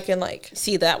so that I can like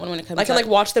see that one when it comes out. I can like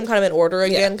watch them kind of in order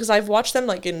again because I've watched them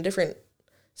like in different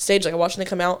stage. Like I watched them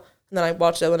come out and then I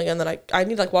watched that one again. Then I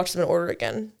need to like watch them in order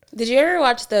again. Did you ever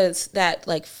watch that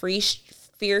like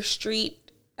Fear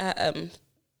Street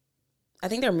I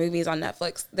think they're movies on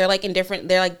Netflix. They're like in different.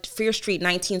 They're like Fear Street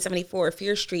 1974,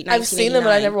 Fear Street 1989. I've seen them,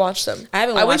 but I never watched them. I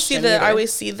haven't watched them either. I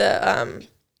always see the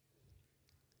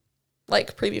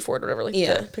like preview for it or whatever, like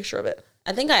the picture of it.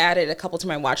 I think I added a couple to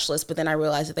my watch list, but then I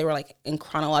realized that they were like in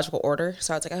chronological order.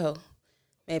 So I was like, oh,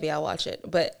 maybe I'll watch it.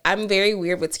 But I'm very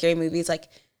weird with scary movies. Like,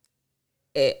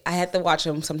 I had to watch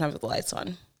them sometimes with the lights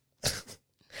on.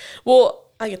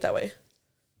 Well, I get that way.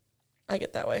 I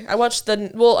just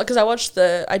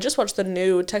watched the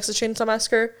new Texas Chainsaw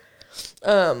Massacre,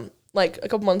 like a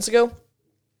couple months ago.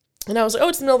 And I was like, oh,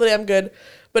 it's in the middle of the day, I'm good.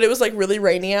 But it was like really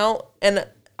rainy out. And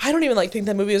I don't even like think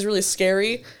that movie is really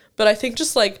scary. But I think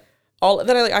just like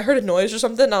I heard a noise or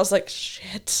something and I was like,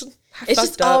 shit. It's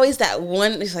just always that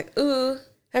one. It's like, ooh.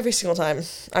 Every single time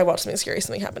I watch something scary,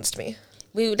 something happens to me.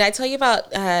 Did I tell you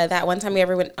about that one time we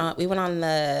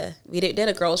did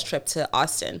a girls trip to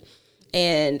Austin,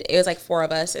 and it was like 4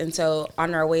 of us. And so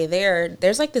on our way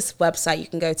there's like this website you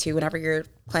can go to whenever you're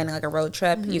planning like a road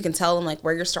trip. Mm-hmm. You can tell them like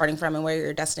where you're starting from and where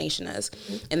your destination is.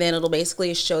 Mm-hmm. And then it'll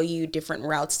basically show you different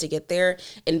routes to get there,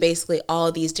 and basically all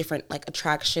of these different like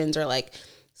attractions or like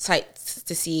sites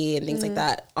to see and things like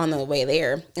that on the way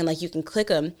there. And like you can click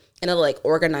them and it'll like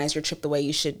organize your trip the way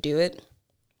you should do it.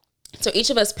 So each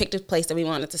of us picked a place that we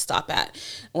wanted to stop at.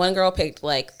 One girl picked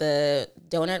like the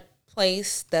donut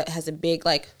place that has a big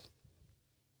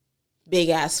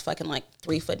ass fucking like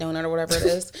 3-foot donut or whatever it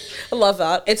is. I love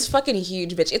that. It's fucking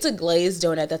huge, bitch. It's a glazed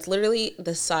donut that's literally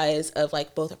the size of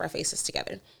like both of our faces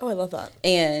together. Oh, I love that.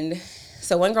 And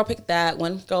so one girl picked that.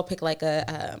 One girl picked like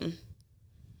a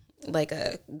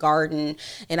garden,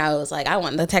 and I was like, I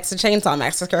want the Texas Chainsaw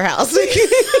Massacre house.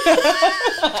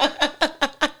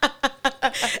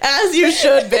 As you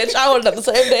should, bitch. I would have done the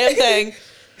same damn thing.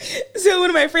 So one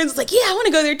of my friends was like, yeah, I want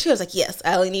to go there too. I was like, yes,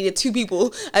 I only needed 2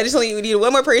 people. I just only needed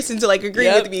one more person to like agree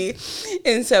with me.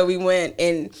 And so we went,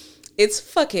 and it's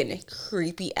fucking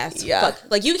creepy as fuck.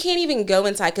 Like you can't even go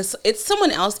inside because it's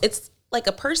someone else. It's like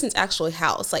a person's actual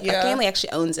house. Like a family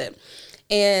actually owns it.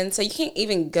 And so you can't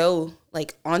even go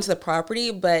like onto the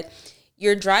property, but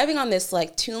you're driving on this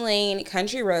like 2-lane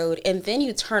country road, and then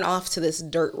you turn off to this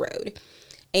dirt road.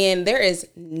 And there is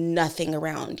nothing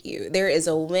around you. There is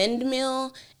a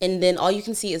windmill, and then all you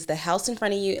can see is the house in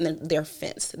front of you, and then their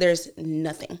fence. There's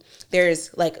nothing.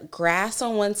 There's like grass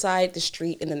on one side, the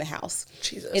street, and then the house.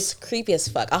 Jesus. It's creepy as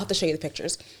fuck. I'll have to show you the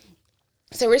pictures.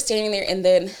 So we're standing there, and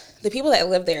then the people that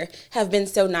live there have been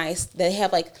so nice. They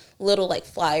have like little like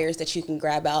flyers that you can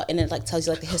grab out, and it like tells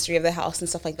you like the history of the house and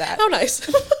stuff like that. Oh, nice.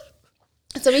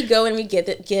 So we go and we get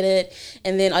it,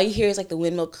 and then all you hear is like the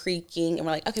windmill creaking, and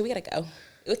we're like, okay, we gotta go.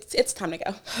 It's time to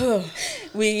go.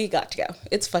 We got to go.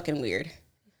 It's fucking weird.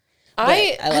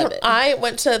 I love it. I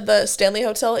went to the Stanley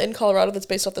Hotel in Colorado that's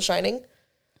based off The Shining.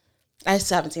 I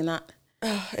still haven't seen that.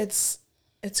 Oh, it's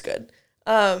good.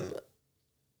 And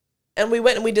we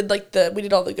went and we did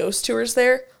all the ghost tours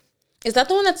there. Is that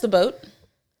the one that's the boat?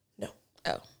 No.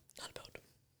 Oh. Not a boat.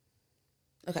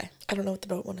 Okay. I don't know what the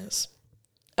boat one is.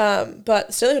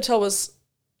 But Stanley Hotel was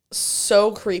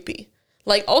so creepy.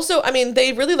 Like, also, I mean,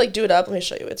 they really, like, do it up. Let me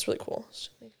show you. It's really cool.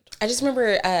 I just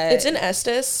remember... it's in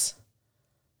Estes.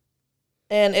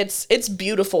 And it's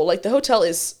beautiful. Like, the hotel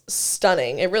is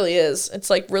stunning. It really is.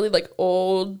 It's, like, really, like,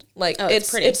 old. Like,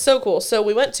 it's pretty. It's so cool. So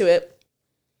we went to it.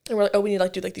 And we're like, oh, we need to,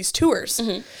 like, do, like, these tours.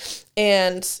 Mm-hmm.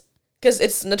 And... because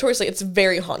it's notoriously... it's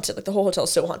very haunted. Like, the whole hotel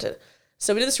is so haunted.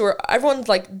 So we did this tour. Everyone,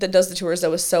 like, that does the tours that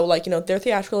was so, like, you know, they're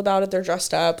theatrical about it. They're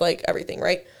dressed up. Like, everything,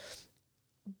 right?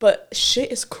 But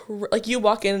shit is like you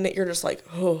walk in and you're just like,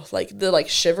 oh, like the like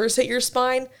shivers hit your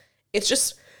spine. It's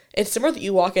similar that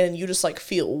you walk in and you just like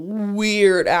feel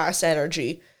weird ass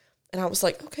energy. And I was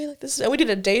like, okay, like this is, and we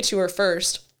did a day tour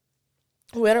first.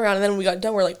 We went around and then when we got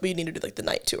done, we're like, we need to do like the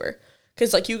night tour.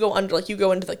 Cause like you go into like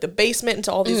the basement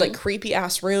into all these like creepy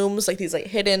ass rooms, like these like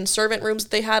hidden servant rooms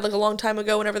that they had like a long time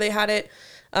ago whenever they had it.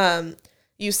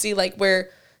 You see like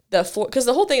where because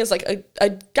the whole thing is like a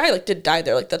guy like did die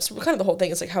there. Like that's kind of the whole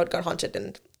thing is like how it got haunted,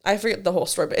 and I forget the whole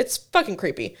story, but it's fucking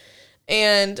creepy.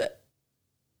 And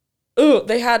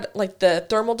they had like the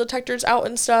thermal detectors out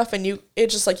and stuff, and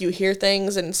it's just like you hear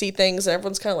things and see things, and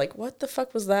everyone's kind of like, what the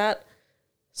fuck was that?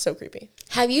 So creepy.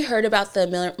 Have you heard about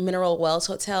the Mineral Wells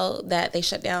Hotel that they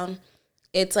shut down?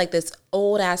 It's like this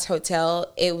old ass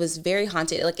hotel. It was very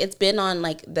haunted. Like it's been on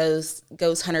like those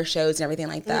ghost hunter shows and everything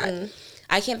like that. Mm-hmm.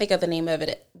 I can't think of the name of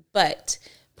it, but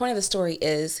point of the story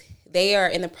is they are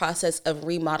in the process of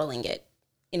remodeling it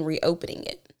and reopening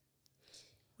it.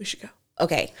 We should go.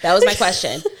 Okay, that was my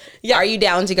question. Yeah. Are you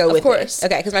down to go with me? Of course.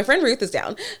 Okay, because my friend Ruth is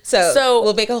down. So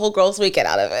we'll make a whole girls' weekend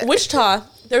out of it. Wichita,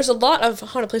 there's a lot of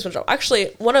haunted placement job. Actually,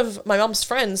 one of my mom's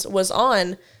friends was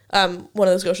on one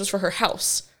of those ghosts was for her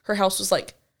house. Her house was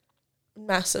like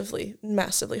massively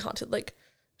haunted. Like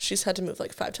she's had to move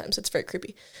like 5 times. It's very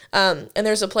creepy. And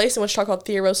there's a place in Wichita called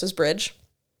Theorosa's Bridge.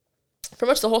 Pretty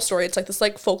much the whole story. It's like this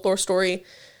like folklore story.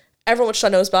 Everyone in Wichita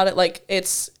knows about it. Like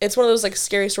it's one of those like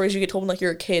scary stories you get told when like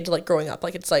you're a kid, like growing up.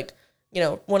 Like it's like, you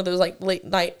know, one of those like late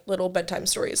night little bedtime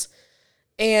stories.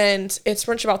 And it's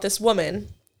pretty much about this woman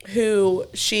who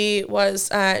she was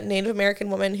a Native American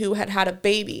woman who had a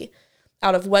baby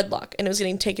out of wedlock and it was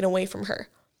getting taken away from her.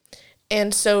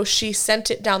 And so she sent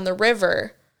it down the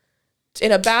river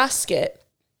in a basket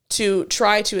to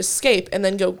try to escape and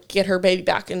then go get her baby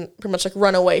back and pretty much like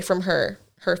run away from her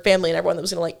family and everyone that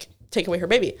was going to like take away her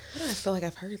baby. I feel like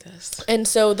I've heard this. And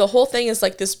so the whole thing is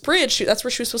like this bridge. That's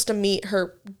where she was supposed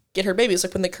to get her baby. It's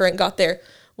like when the current got there.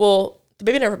 Well, the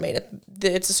baby never made it.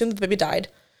 It's assumed that the baby died.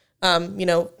 You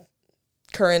know,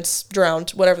 currents,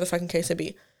 drowned, whatever the fucking case may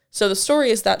be. So the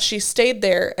story is that she stayed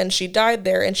there and she died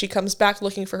there and she comes back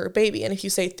looking for her baby. And if you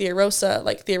say Theorosa,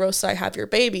 like Theorosa, I have your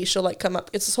baby, she'll like come up.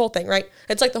 It's this whole thing, right?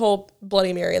 It's like the whole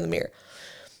Bloody Mary in the mirror.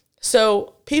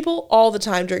 So people all the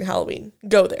time during Halloween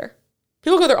go there.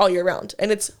 People go there all year round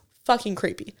and it's fucking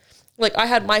creepy. Like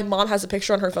my mom has a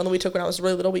picture on her phone that we took when I was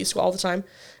really little. We used to go all the time.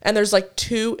 And there's like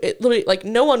literally like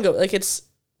no one go, like it just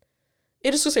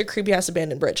looks like a creepy ass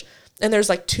abandoned bridge. And there's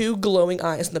like 2 glowing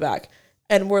eyes in the back.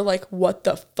 And we're like, what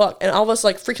the fuck? And all of us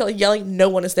like freaked out, like yelling, no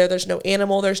one is there. There's no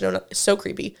animal. It's so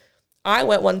creepy. I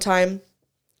went one time,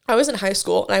 I was in high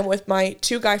school and I'm with my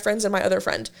 2 guy friends and my other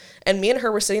friend. And me and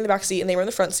her were sitting in the back seat and they were in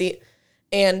the front seat.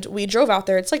 And we drove out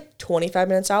there. It's like 25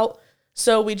 minutes out.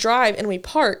 So we drive and we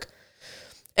park.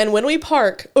 And when we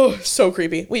park, oh, so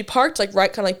creepy. We parked like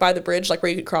right kind of like by the bridge, like where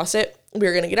you could cross it. We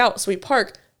were going to get out. So we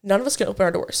park. None of us can open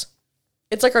our doors.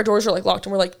 It's like our doors are like locked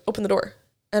and we're like, open the door.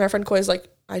 And our friend Koi's like,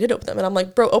 I did open them. And I'm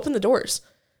like, bro, open the doors.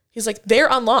 He's like, they're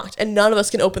unlocked and none of us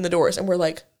can open the doors. And we're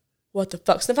like, what the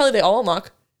fuck? So then finally they all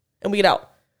unlock and we get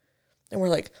out. And we're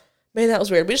like, man, that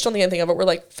was weird. We just don't think anything of it. We're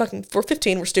like, fucking, we're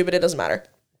 15. We're stupid. It doesn't matter.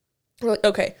 We're like,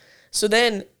 okay. So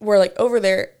then we're like over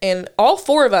there and all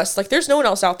 4 of us, like there's no one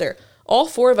else out there. All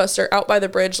 4 of us are out by the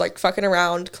bridge, like fucking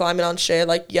around, climbing on shit,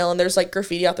 like yelling. There's like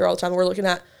graffiti out there all the time we're looking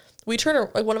at. We turn,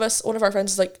 like one of our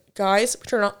friends is like, guys, we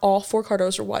turn on, all 4 car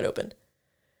doors are wide open.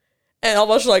 And all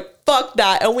of us were like, fuck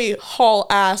that. And we haul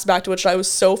ass back to Wichita. I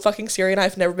was so fucking scary and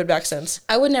I've never been back since.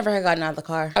 I would never have gotten out of the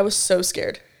car. I was so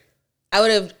scared. I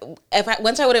would have, I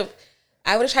would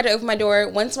have tried to open my door.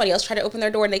 Once somebody else tried to open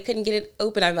their door and they couldn't get it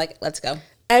open, I'm like, let's go.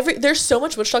 There's so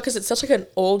much Wichita because it's such like an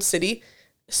old city.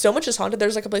 So much is haunted.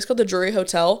 There's like a place called the Drury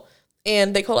Hotel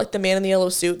and they call it like the man in the yellow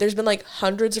suit. There's been like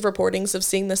hundreds of reportings of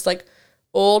seeing this like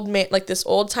old man, like this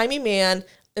old timey man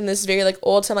in this very like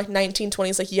old time, like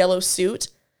 1920s, like yellow suit.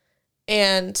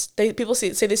 And people say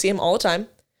they see him all the time.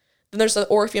 Then there's the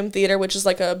Orpheum Theater, which is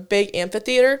like a big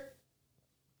amphitheater.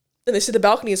 Then they say the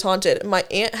balcony is haunted. And my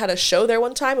aunt had a show there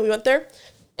one time and we went there.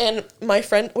 And my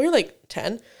friend, we were like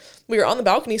 10. We were on the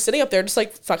balcony sitting up there just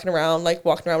like fucking around, like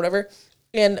walking around, whatever.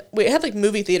 And we had like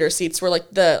movie theater seats where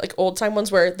like the like old time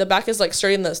ones where the back is like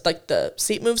sturdy and the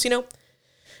seat moves, you know?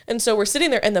 And so we're sitting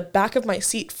there and the back of my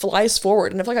seat flies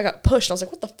forward and I feel like I got pushed. And I was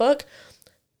like, what the fuck?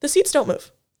 The seats don't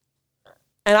move.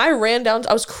 And I ran down,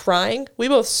 I was crying. We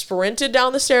both sprinted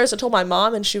down the stairs. I told my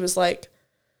mom and she was like,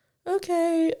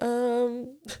 okay,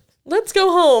 let's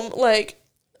go home. Like,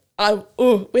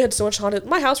 we had so much haunted.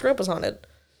 My house growing up was haunted.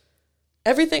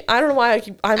 Everything, I don't know why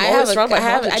I'm always surrounded by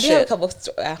haunted shit. I do have a couple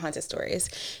haunted stories.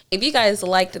 If you guys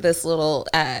liked this little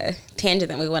tangent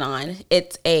that we went on,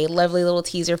 it's a lovely little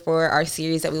teaser for our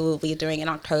series that we will be doing in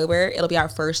October. It'll be our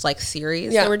first like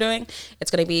series that we're doing. It's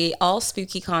going to be all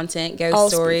spooky content,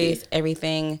 ghost stories,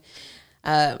 everything.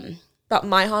 About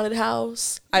my haunted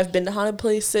house. I've been to haunted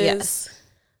places. Yes.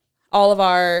 All of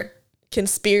our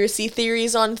conspiracy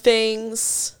theories on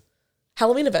things.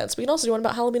 Halloween events. We can also do one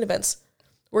about Halloween events.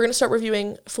 We're going to start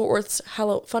reviewing Fort Worth's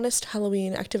funnest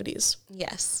Halloween activities.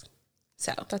 Yes.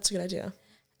 So that's a good idea.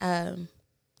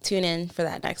 Tune in for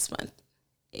that next month.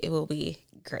 It will be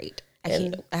great.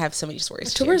 I have so many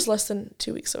stories. October is less than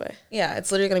 2 weeks away. Yeah, it's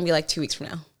literally going to be like 2 weeks from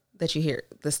now that you hear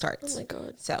this starts. Oh my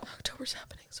God. So October's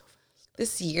happening so fast.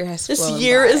 This year has This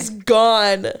year is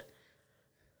gone.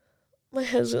 My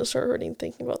head's going to start hurting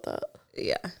thinking about that.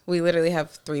 Yeah, we literally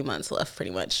have 3 months left,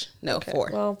 pretty much. No, okay. 4.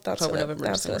 Well, that's going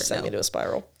to send me to a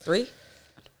spiral. 3.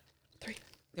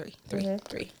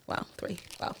 Wow, 3.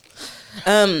 Wow.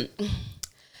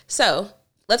 So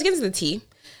let's get into the tea.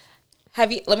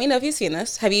 Let me know if you've seen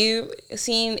this. Have you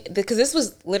seen? Because this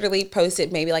was literally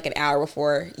posted maybe like an hour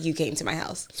before you came to my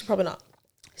house. So probably not.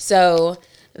 So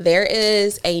there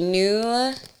is a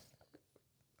new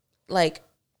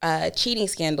cheating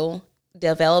scandal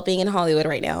developing in Hollywood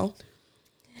right now.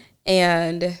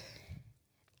 And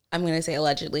I'm going to say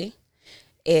allegedly.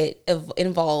 It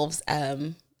involves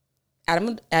Adam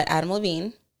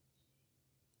Levine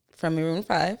from Maroon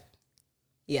 5.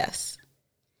 Yes.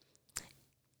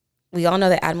 We all know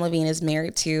that Adam Levine is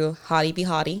married to Hottie Be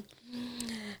Hottie.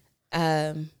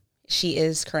 She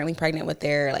is currently pregnant with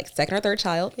their like second or third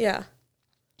child. Yeah.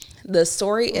 The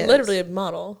story is literally a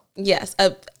model. Yes,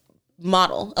 a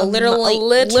model, a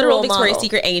literal Victoria's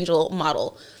Secret angel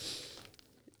model.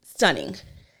 Stunning.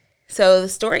 So the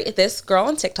story, this girl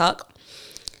on TikTok,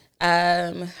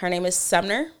 her name is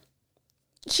Sumner.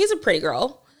 She's a pretty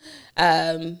girl.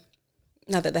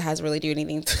 Not that has really do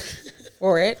anything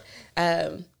for it.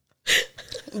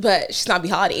 But she's not Be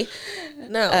Hottie.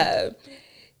 No.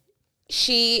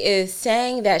 She is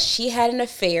saying that she had an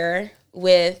affair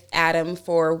with Adam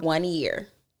for 1 year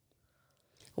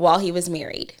while he was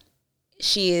married.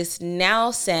 She is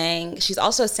now saying, she's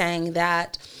also saying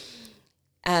that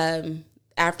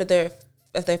after the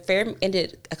affair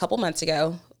ended a couple months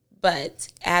ago, but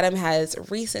Adam has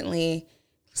recently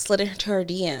slid into her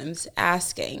DMs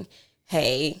asking,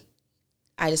 hey,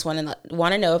 I just want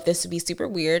to know if this would be super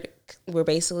weird. We're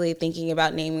basically thinking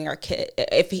about naming our kid.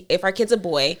 If our kid's a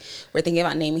boy, we're thinking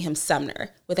about naming him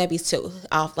Sumner. Would that be so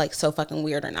fucking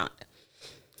weird or not?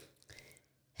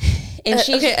 And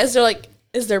okay,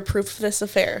 is there proof of this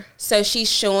affair? So she's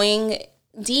showing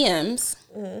DMs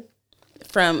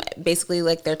from basically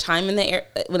like their time in the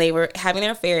when they were having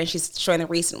their affair, and she's showing the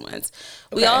recent ones.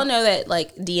 Okay. We all know that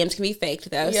like DMs can be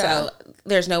faked though, so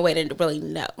there's no way to really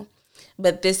know.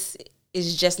 But this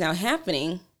is just now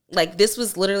happening. Like this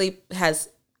was literally has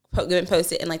been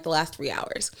posted in like the last 3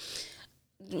 hours.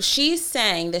 She's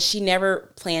saying that she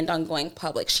never planned on going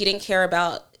public. She didn't care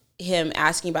about him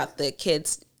asking about the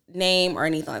kid's name or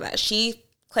anything like that. She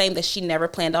claimed that she never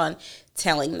planned on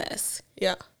telling this.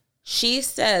 Yeah. She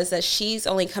says that she's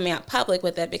only coming out public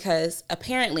with it because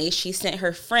apparently she sent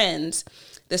her friends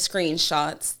the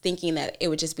screenshots thinking that it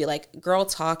would just be like girl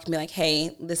talk and be like,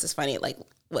 hey, this is funny. Like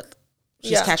what?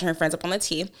 She's catching her friends up on the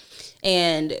tea.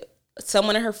 And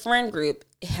someone in her friend group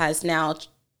has now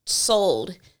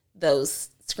sold those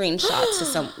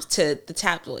screenshots to the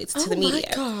tabloids, to the media.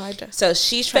 Oh my God. So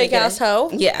she's trying to get ass hoe.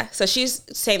 Yeah. So she's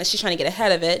saying that she's trying to get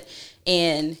ahead of it,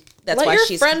 and that's why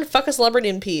she's friend fuck a celebrity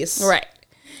in peace. Right.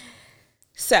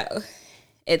 So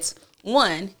it's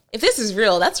one, if this is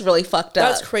real, that's really fucked up.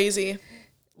 That's crazy.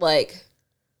 Like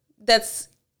that's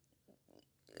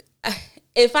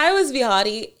if I was Be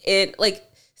Hottie, it like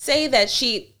say that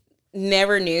she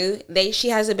never knew she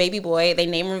has a baby boy. They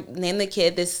name the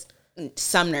kid this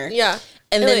Sumner. Yeah.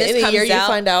 And then this in a comes year you out,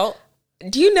 find out.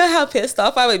 Do you know how pissed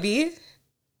off I would be?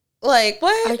 Like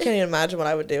what? I can't even imagine what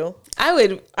I would do. I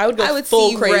would go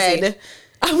full crazy. Red.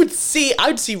 I would see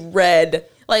red.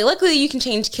 Like luckily you can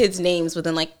change kids' names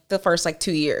within like the first like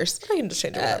 2 years. I can just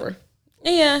change it whatever.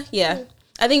 Yeah.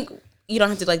 I think you don't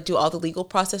have to like do all the legal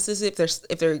processes if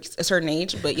they're a certain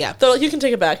age, but yeah. So you can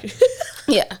take it back.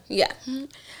 Yeah.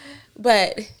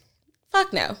 But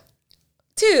fuck no.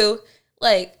 2,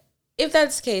 like if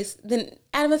that's the case, then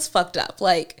Adam, it's fucked up.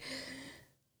 Like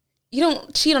you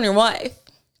don't cheat on your wife.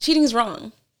 Cheating is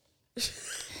wrong.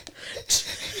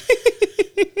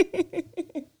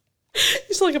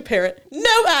 He's like a parent.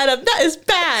 No, Adam, that is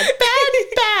bad.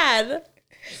 Bad.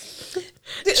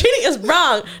 Cheating is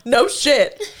wrong. No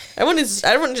shit. Everyone needs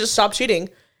to stop cheating.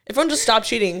 If everyone just stopped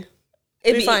cheating,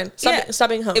 it'd be fine. Stop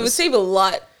being hoes. It would save a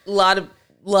lot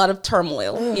of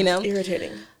turmoil, you know?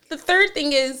 Irritating. The third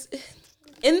thing is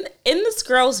in this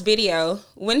girl's video,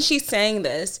 when she's saying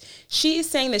this, she's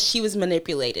saying that she was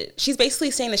manipulated. She's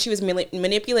basically saying that she was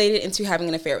manipulated into having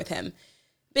an affair with him.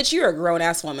 Bitch, you're a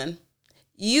grown-ass woman.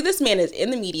 This man is in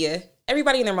the media.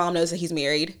 Everybody and their mom knows that he's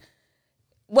married.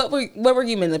 What were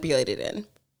you manipulated in?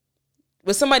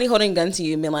 Was somebody holding a gun to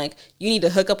you and being like, you need to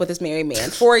hook up with this married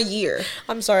man for a year?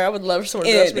 I'm sorry, I would love someone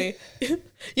to ask me. You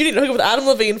need to hook up with Adam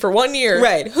Levine for 1 year.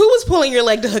 Right. Who was pulling your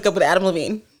leg to hook up with Adam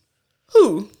Levine?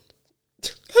 Who?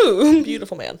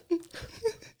 Beautiful man.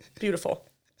 Beautiful.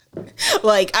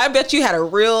 Like, I bet you had a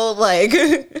real, like,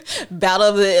 battle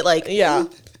of the, like,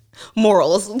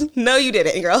 morals. No, you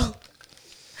didn't, girl.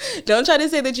 Don't try to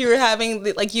say that you were having,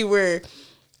 like, you were,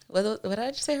 what did I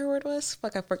just say her word was?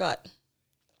 Fuck, I forgot.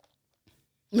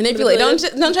 Manipulate. Don't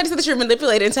try to say that you're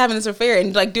manipulated into having this affair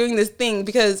and, like, doing this thing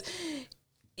because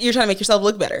you're trying to make yourself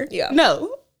look better. Yeah.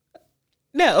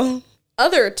 No.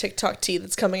 Other TikTok tea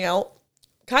that's coming out,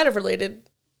 kind of related,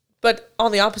 but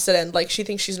on the opposite end. Like, she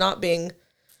thinks she's not being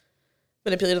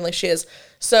manipulated like she is.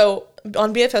 So,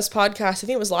 on BFS podcast, I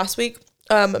think it was last week,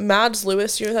 Mads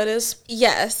Lewis, you know who that is?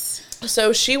 Yes.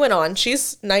 So she went on.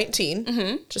 She's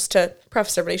 19. Just to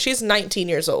preface everybody, she's 19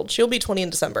 years old. She'll be 20 in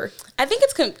December. I think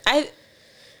it's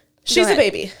She's a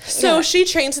baby. So she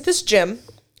trains at this gym,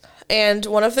 and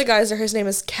one of the guys there, his name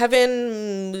is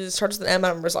Kevin. It starts with an M. I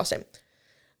don't remember his last name.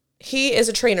 He is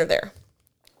a trainer there.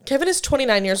 Kevin is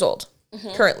 29 years old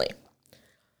currently.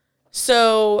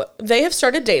 So they have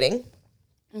started dating.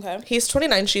 Okay. He's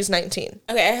 29. She's 19.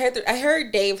 Okay, I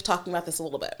heard Dave talking about this a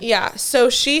little bit. Yeah. So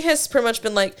she has pretty much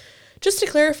been like, just to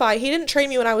clarify, he didn't train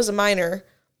me when I was a minor.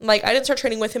 Like, I didn't start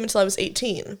training with him until I was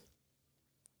 18.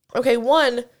 Okay,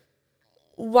 one,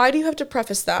 why do you have to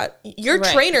preface that? Your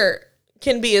trainer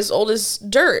can be as old as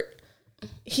dirt.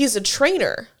 He's a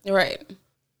trainer. Right.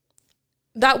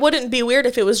 That wouldn't be weird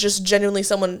if it was just genuinely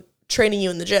someone training you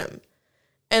in the gym.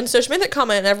 And so she made that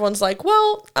comment, and everyone's like,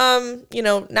 well,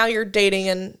 now you're dating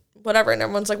and whatever. And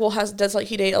everyone's like, well, does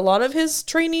he date a lot of his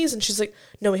trainees? And she's like,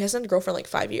 no, he hasn't had a girlfriend in like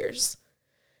 5 years.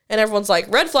 And everyone's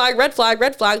like, red flag, red flag,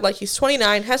 red flag. Like, he's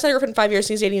 29, hasn't had a girlfriend in 5 years,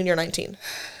 and he's dating when you're 19.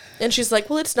 And she's like,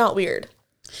 well, it's not weird.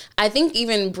 I think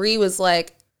even Brie was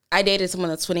like, I dated someone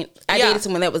that's 20. I dated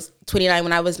someone that was 29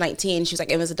 when I was 19. She was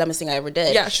like, it was the dumbest thing I ever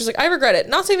did. Yeah, she's like, I regret it.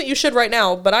 Not saying that you should right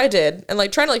now, but I did. And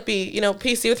like trying to like be,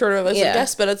 PC with her. I was like,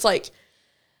 yes, but it's like,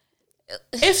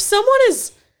 if someone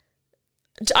is,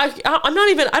 I'm not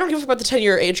even, I don't give a fuck about the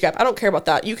 10-year age gap. I don't care about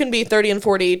that. You can be 30 and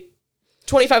 40,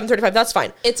 25 and 35. That's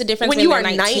fine. It's a difference when you are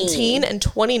 19 and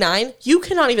 29. You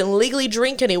cannot even legally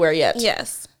drink anywhere yet.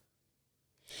 Yes.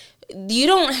 You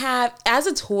don't have, as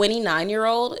a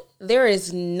 29-year-old, there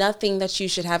is nothing that you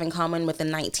should have in common with a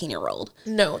 19-year-old.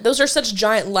 No, those are such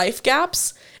giant life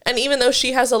gaps. And even though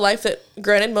she has a life that,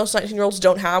 granted, most 19-year-olds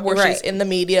don't have, where she's in the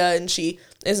media and she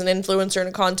is an influencer and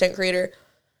a content creator,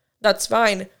 that's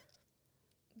fine.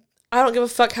 I don't give a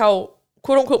fuck how,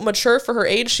 quote-unquote, mature for her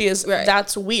age she is. Right.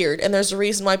 That's weird. And there's a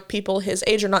reason why people his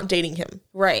age are not dating him.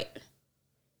 Right.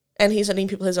 And he's dating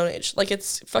people his own age. Like,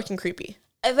 it's fucking creepy.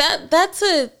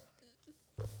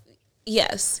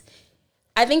 Yes.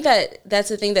 I think that's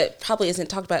the thing that probably isn't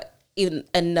talked about even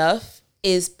enough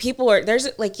is date with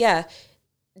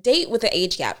the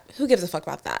age gap. Who gives a fuck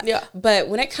about that? Yeah. But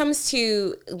when it comes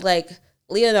to like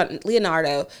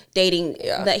Leonardo dating,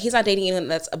 that he's not dating anyone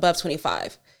that's above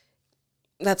 25.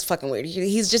 That's fucking weird.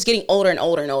 He's just getting older and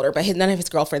older and older, but none of his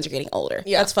girlfriends are getting older.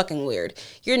 Yeah. That's fucking weird.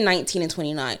 You're 19 and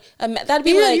 29. That'd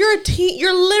be like...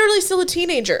 You're literally still a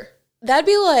teenager. That'd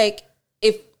be like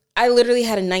if I literally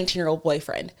had a 19-year-old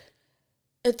boyfriend.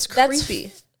 It's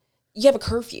creepy. You have a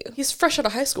curfew. He's fresh out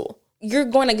of high school. You're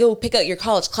going to go pick up your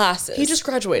college classes. He just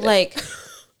graduated. Like...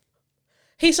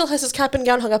 He still has his cap and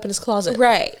gown hung up in his closet.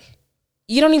 Right.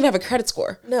 You don't even have a credit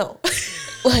score. No.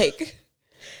 Like...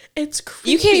 It's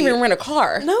creepy. You can't even rent a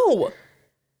car. No.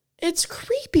 It's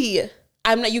creepy.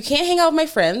 You can't hang out with my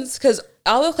friends because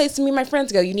all the places me and my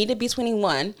friends go, you need to be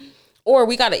 21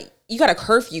 or you got a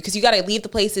curfew because you got to leave the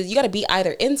places. You got to be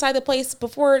either inside the place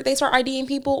before they start IDing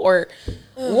people or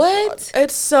what? God.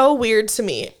 It's so weird to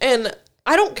me. And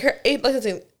I don't care. Like I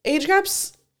said, age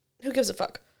gaps, who gives a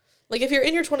fuck? Like if you're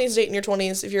in your 20s, date in your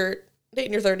 20s. If you're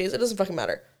dating your 30s, it doesn't fucking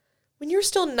matter. When you're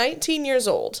still 19 years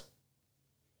old,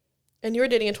 and you're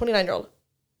dating a 29-year-old,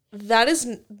 that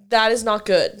is not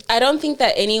good. I don't think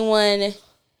that anyone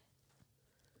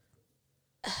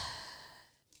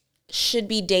should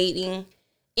be dating.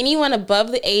 Anyone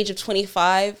above the age of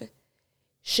 25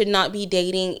 should not be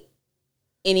dating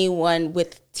anyone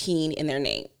with teen in their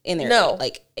name,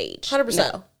 like age.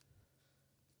 100%.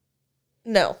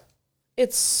 No.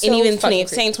 It's so and even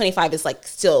saying 25 is like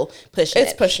still pushing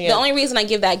It's pushing it. The only reason I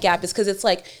give that gap is because it's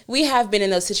like we have been in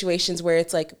those situations where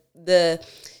it's like the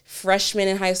freshman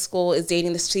in high school is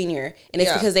dating the senior, and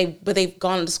it's because they've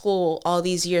gone to school all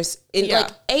these years. And like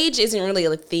age isn't really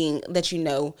a thing that you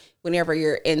know whenever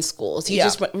you're in school, so you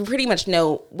just pretty much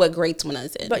know what grade someone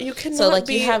is in. But you cannot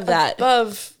be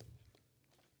above.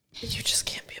 You just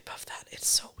can't be above that. It's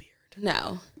so weird.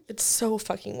 No. It's so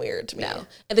fucking weird to me. No.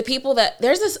 And the people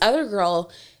there's this other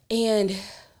girl, and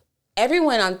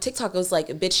everyone on TikTok was like,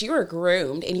 bitch, you were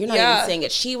groomed, and you're not even saying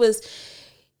it.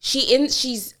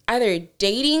 She's either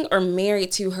dating or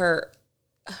married to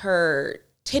her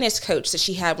tennis coach that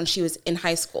she had when she was in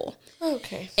high school.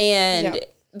 Okay. And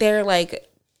they're like,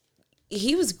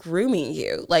 he was grooming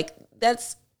you. Like,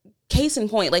 that's case in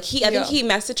point. Like, I think he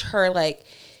messaged her, like,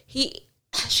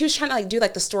 she was trying to like do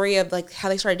like the story of like how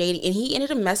they started dating, and he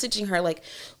ended up messaging her like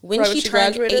when she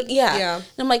graduated. And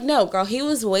I'm like, no, girl, he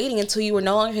was waiting until you were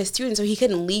no longer his student, so he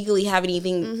couldn't legally have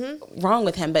anything wrong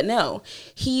with him. But no,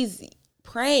 he's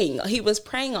preying. He was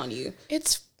preying on you.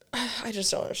 I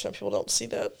just don't understand. People don't see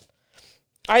that.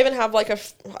 I even have like I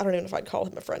don't even know if I'd call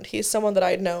him a friend. He's someone that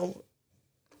I know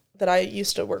that I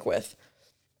used to work with.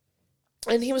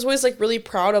 And he was always, like, really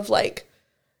proud of, like,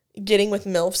 getting with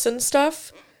MILFs and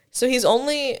stuff. So he's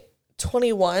only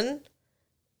 21.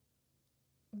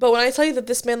 But when I tell you that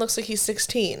this man looks like he's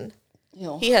 16,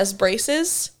 Ew. he has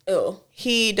braces. Ew.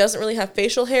 He doesn't really have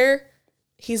facial hair.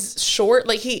 He's short.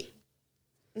 Like,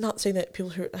 not saying that people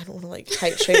who, I don't want to, like,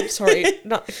 height shame. Sorry.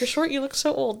 Not, if you're short, you look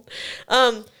so old.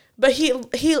 But he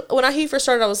when he first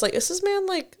started, I was like, is this man,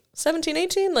 like, 17,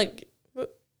 18? Like,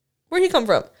 where'd he come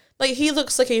from? Like, he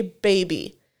looks like a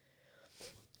baby.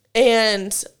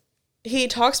 And he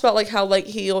talks about, like, how, like,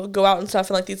 he'll go out and stuff,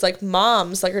 and, like, these, like,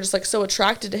 moms, like, are just, like, so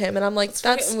attracted to him. And I'm like,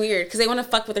 that's weird, because they want to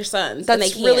fuck with their sons. That's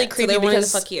and they can't, really creepy, so they want to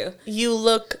because fuck you. You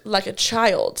look like a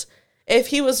child. If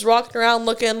he was walking around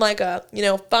looking like a,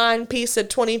 fine piece of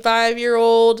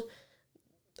 25-year-old,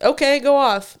 okay, go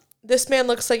off. This man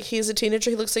looks like he's a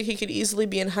teenager. He looks like he could easily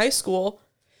be in high school.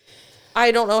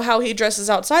 I don't know how he dresses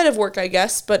outside of work, I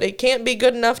guess, but it can't be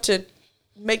good enough to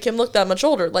make him look that much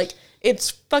older. Like, it's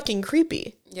fucking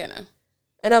creepy. Yeah, no.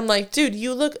 And I'm like, dude,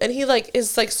 you look, and he, like,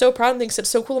 is, like, so proud and thinks it's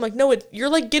so cool. I'm like, no, you're,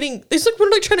 like, it's like,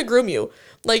 we're, like, trying to groom you.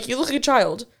 Like, you look like a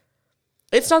child.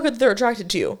 It's not good that they're attracted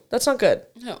to you. That's not good.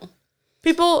 No.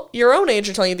 People your own age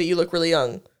are telling you that you look really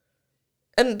young.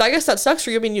 And I guess that sucks for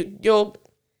you. I mean, you'll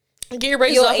get your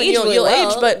braces off and you'll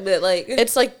age, but like,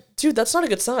 it's like, dude, that's not a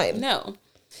good sign. No.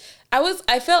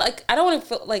 I felt like, I don't want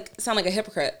to sound like a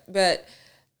hypocrite, but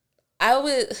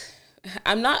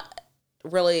I'm not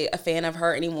really a fan of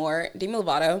her anymore. Demi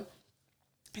Lovato.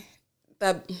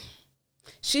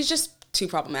 She's just too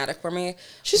problematic for me.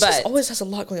 She just always has a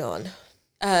lot going on.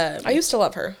 I used to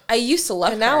love her. I used to love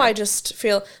her. And now I just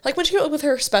feel like when she went with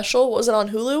her special, what was it on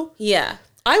Hulu? Yeah.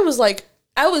 I was like,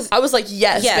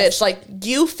 yes, bitch. Like,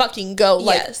 you fucking go.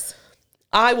 Like, yes.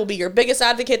 I will be your biggest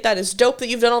advocate. That is dope that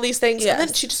you've done all these things. Yes. And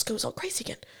then she just goes all crazy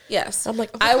again. Yes. I'm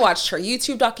like, oh I watched her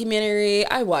YouTube documentary.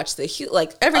 I watched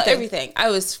everything.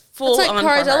 I was full on. It's like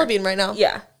Cara for her. Delevingne right now.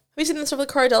 Yeah. Have you seen the stuff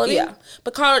with Cara Delevingne? Yeah.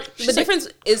 But the difference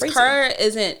is crazy. Cara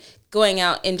isn't going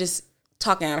out and just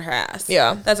talking out of her ass.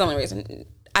 Yeah. That's the only reason.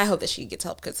 I hope that she gets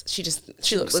help, because she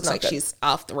looks like good. she's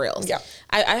off the rails. Yeah.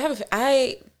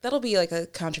 That'll be like a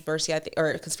controversy, or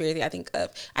a conspiracy I think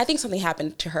of. I think something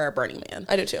happened to her at Burning Man.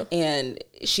 I do too. And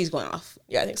she's going off.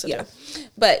 Yeah, I think so too.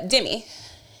 But Demi.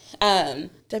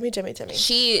 Demi.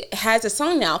 She has a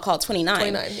song now called 29.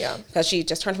 29, yeah. Because she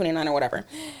just turned 29 or whatever.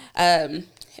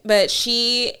 But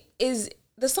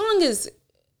the song is,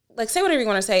 like, say whatever you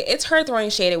want to say. It's her throwing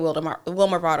shade at Wilmer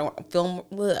Valderrama.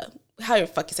 How do you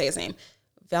fuck you say his name?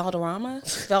 Valderrama?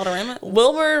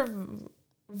 Wilmer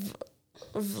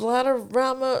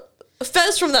Valderrama.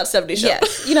 Fez from That 70s Show.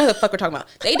 Yes. You know who the fuck we're talking about.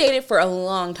 They dated for a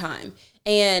long time.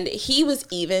 And he was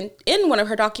even in one of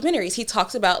her documentaries. He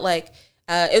talks about, like,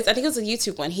 I think it was a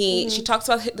YouTube one. She talks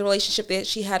about the relationship that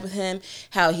she had with him,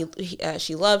 how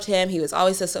she loved him. He was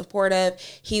always so supportive.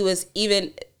 He was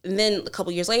even, and then a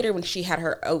couple years later when she had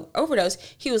her overdose,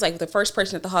 he was like the first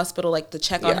person at the hospital, like, to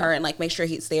check on her and, like, make sure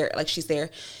he's there, like, she's there,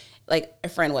 like a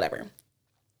friend, whatever.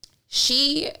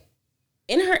 She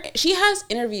has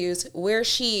interviews where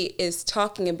she is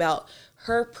talking about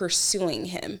her pursuing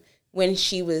him when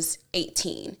she was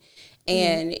 18.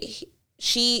 And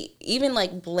she even,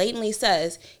 like, blatantly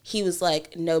says, he was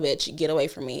like, no, bitch, get away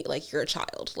from me. Like, you're a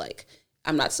child. Like,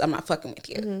 I'm not fucking with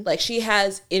you. Like, she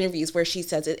has interviews where she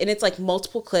says it, and it's like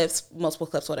multiple clips,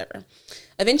 whatever.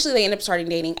 Eventually they end up starting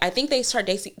dating. I think they start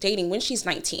dating when she's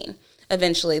 19.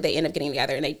 Eventually they end up getting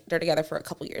together, and they're together for a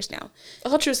couple years now. I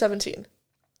thought she was 17.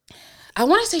 I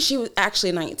want to say she was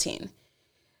actually 19.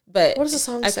 But what does the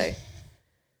song say?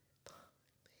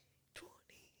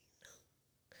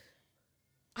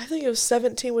 I think it was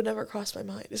 17 would never cross my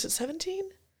mind. Is it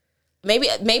 17?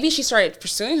 Maybe she started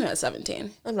pursuing him at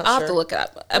 17. I'm not I'll sure. have to look it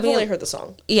up. I've only heard the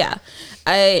song. Yeah.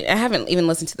 I haven't even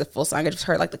listened to the full song. I just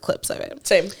heard, like, the clips of it.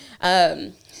 Same.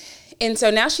 And so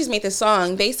now she's made this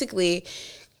song basically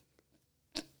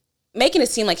making it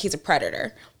seem like he's a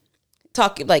predator.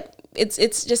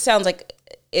 It's just sounds like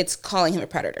it's calling him a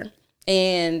predator.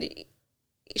 And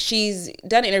she's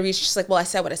done interviews. She's like, well, I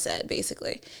said what I said,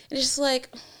 basically. And it's just like,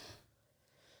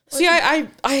 see, I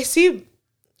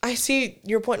see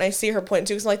your point, and I see her point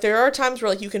too. Because, like, there are times where,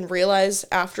 like, you can realize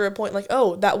after a point, like,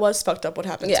 oh, that was fucked up what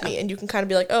happened to me, and you can kind of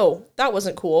be like, oh, that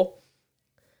wasn't cool.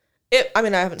 I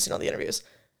mean, I haven't seen all the interviews.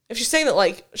 If she's saying that,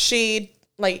 like, he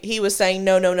was saying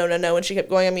no, and she kept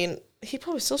going, I mean, he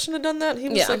probably still shouldn't have done that. He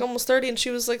was like almost 30, and she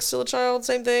was, like, still a child.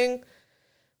 Same thing.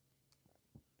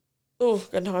 Oh,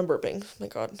 God, now I'm burping. Oh my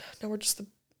God, now we're just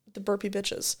the burpy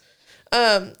bitches.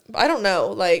 I don't know,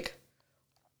 like,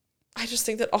 I just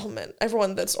think that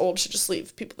everyone that's old should just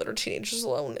leave people that are teenagers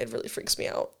alone. It really freaks me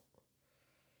out.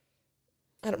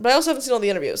 But I also haven't seen all the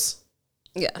interviews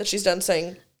Yeah. that she's done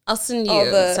saying I'll send all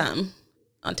you some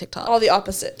on TikTok. all the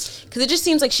opposite. Because it just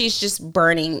seems like she's just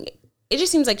burning. It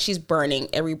just seems like she's burning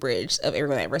every bridge of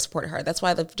everyone that ever supported her. That's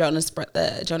why the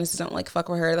Jonases don't like fuck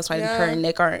with her. That's why her and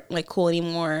Nick aren't like cool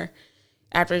anymore.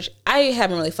 I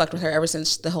haven't really fucked with her ever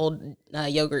since the whole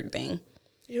yogurt thing.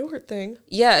 Yogurt thing.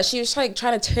 Yeah, she was like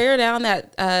trying to tear down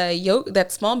that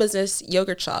that small business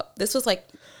yogurt shop. This was like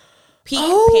peak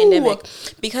pandemic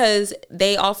because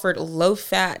they offered low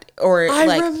fat or I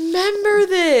remember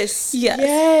this.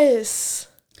 Yes.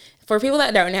 For people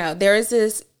that don't know, there is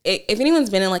this. If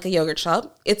anyone's been in like a yogurt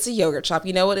shop, it's a yogurt shop.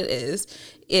 You know what it is.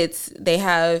 They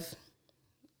have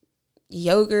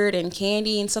yogurt and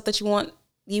candy and stuff that you want.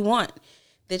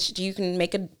 That you can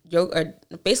make a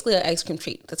yogurt, basically an ice cream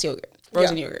treat. That's yogurt,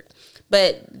 frozen yogurt.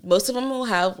 But most of them will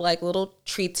have like little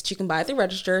treats that you can buy at the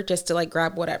register just to like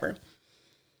grab whatever.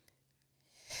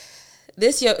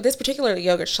 This particular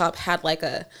yogurt shop had like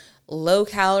a low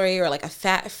calorie or like a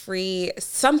fat free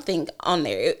something on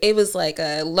there. It was like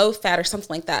a low fat or something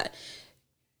like that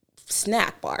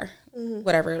snack bar,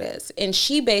 whatever it is. And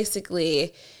she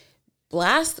basically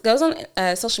goes on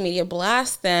social media,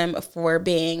 blasts them for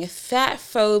being fat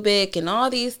phobic and all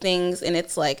these things. And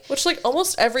it's like, which like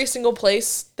almost every single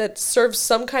place that serves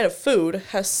some kind of food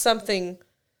has something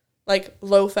like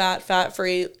low fat, fat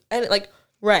free, and like.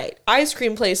 Right. Ice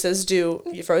cream places do,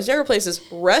 frozen yogurt places,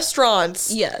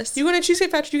 restaurants. Yes. You go to Cheesecake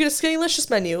Factory, you get a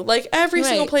Skinnylicious menu. Like, every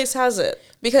single place has it.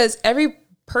 Because every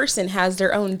person has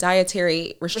their own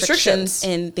dietary restrictions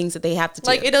and things that they have to do.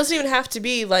 Like, it doesn't even have to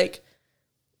be, like,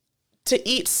 to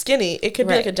eat skinny. It could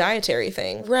be, like, a dietary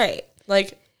thing. Right.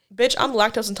 Like, bitch, I'm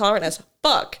lactose intolerant as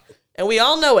fuck. And we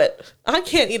all know it. I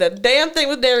can't eat a damn thing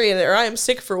with dairy in it or I am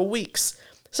sick for weeks.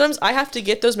 Sometimes I have to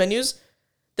get those menus.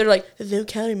 They're, like,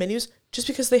 low-calorie menus. Just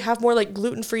because they have more like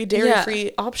gluten-free,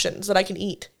 dairy-free options that I can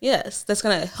eat. Yes, that's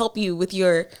going to help you with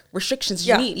your restrictions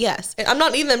you need. Yes. And I'm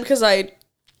not eating them because I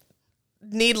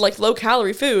need like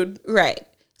low-calorie food. Right.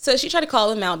 So she tried to call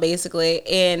them out basically.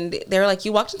 And they're like,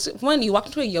 you walked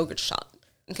into a yogurt shop.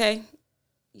 Okay?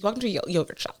 You walked into a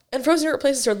yogurt shop. And frozen yogurt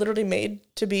places are literally made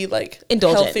to be like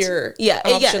indulgent, healthier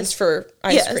options for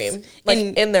ice cream. Like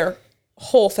in their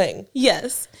whole thing.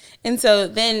 Yes. And so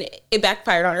then it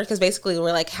backfired on her because basically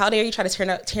we're like, how dare you try to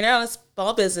turn out a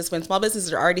small business when small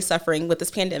businesses are already suffering with this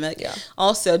pandemic? Yeah.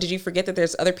 Also, did you forget that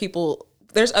there's other people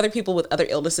with other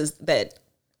illnesses that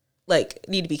like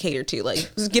need to be catered to?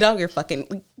 Like, just get out of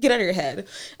your head.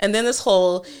 And then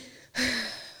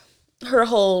her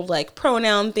whole like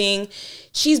pronoun thing.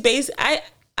 She's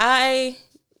I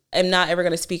am not ever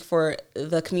going to speak for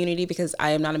the community because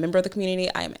I am not a member of the community.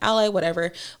 I am ally,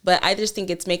 whatever. But I just think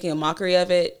it's making a mockery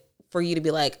of it. For you to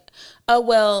be like, oh,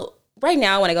 well, right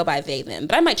now I want to go by they, them,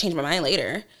 but I might change my mind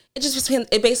later.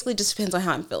 It basically just depends on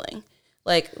how I'm feeling.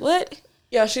 Like, what?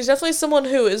 Yeah, she's definitely someone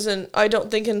who isn't, I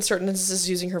don't think in certain instances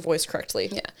using her voice correctly.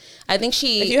 Yeah. I think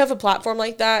if you have a platform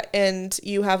like that and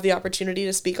you have the opportunity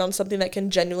to speak on something that can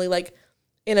genuinely, like,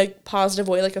 in a positive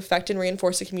way, like, affect and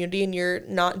reinforce the community and you're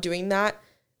not doing that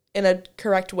in a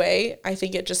correct way, I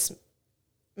think it just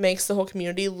makes the whole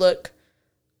community look...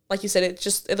 Like you said,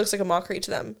 it looks like a mockery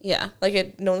to them. Yeah.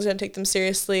 Like no one's going to take them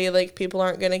seriously. Like people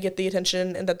aren't going to get the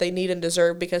attention and that they need and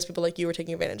deserve because people like you were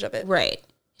taking advantage of it. Right.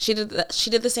 She did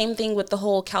the same thing with the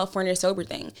whole California sober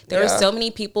thing. There were so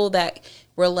many people that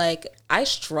were like, I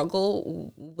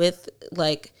struggle with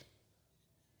like,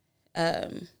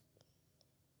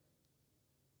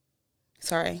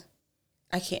 sorry,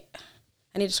 I can't.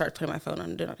 I need to start putting my phone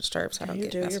on Do Not Disturb so I don't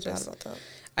get messages. You're bad about that.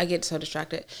 I get so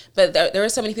distracted. But there were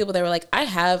so many people that were like, I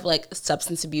have like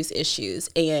substance abuse issues.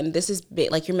 And this is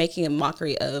like, you're making a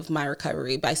mockery of my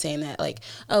recovery by saying that like,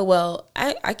 oh, well,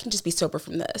 I can just be sober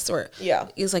from this. Or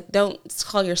it's like, don't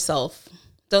say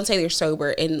you're sober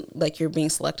and like you're being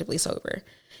selectively sober.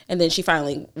 And then she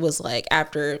finally was like,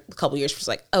 after a couple years, she was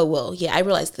like, oh, well, yeah, I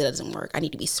realized that doesn't work. I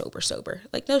need to be sober.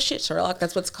 Like, no shit, Sherlock.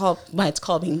 That's why it's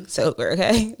called being sober,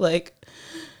 okay? Like,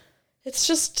 it's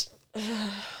just...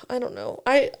 I don't know.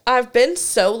 I've been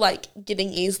so like getting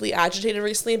easily agitated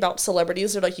recently about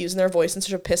celebrities that are like using their voice in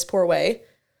such a piss poor way.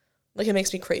 Like it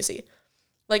makes me crazy.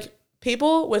 Like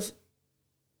people with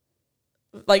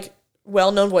like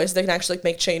well-known voices that can actually like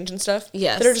make change and stuff.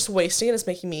 Yes. That are just wasting it is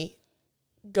making me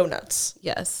go nuts.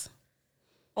 Yes.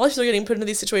 All these people are getting put into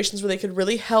these situations where they could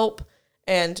really help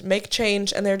and make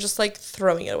change and they're just like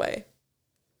throwing it away.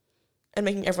 And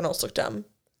making everyone else look dumb.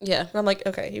 Yeah. And I'm like,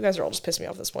 okay, you guys are all just pissing me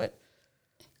off at this point.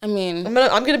 I mean,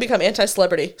 I'm gonna become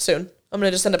anti-celebrity soon. I'm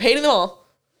gonna just end up hating them all.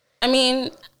 I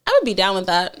mean, I would be down with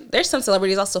that. There's some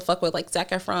celebrities I'll still fuck with, like Zac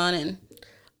Efron and.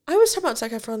 I was talking about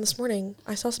Zac Efron this morning.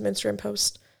 I saw some Instagram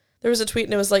posts There was a tweet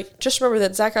and it was like, just remember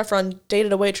that Zac Efron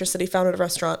dated a waitress that he found at a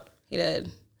restaurant. He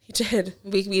did. He did.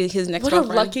 We could be his next What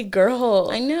girlfriend. a lucky girl.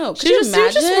 I know. Could She you was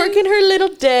imagine? just working her little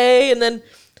day, and then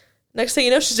next thing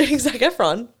you know, she's dating Zac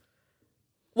Efron.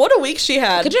 What a week she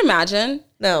had. Could you imagine?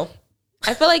 No.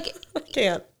 I feel like I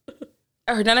can't.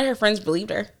 none of her friends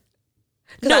believed her.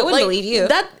 Because I wouldn't believe you.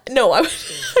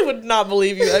 I would not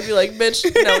believe you. I'd be like, bitch,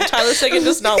 no, Tyler Sagan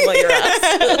does not want your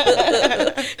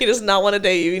ass. He does not want to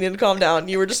date you. You need to calm down.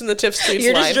 You were just in the Tiff Streets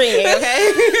You're line. just dreaming,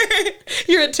 okay?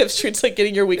 You're at Tiff Streets, like,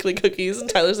 getting your weekly cookies, and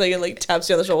Tyler Sagan, like, taps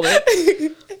you on the shoulder.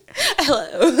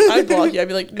 Hello. I'd block you. I'd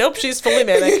be like, nope, she's fully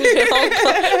manic.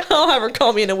 I'll have her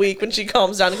call me in a week when she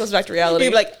calms down and comes back to reality.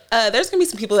 You'd be like, there's going to be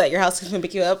some people at your house who's going to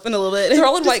pick you up in a little bit. They're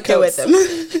all in white coats. Go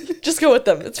with them. Just go with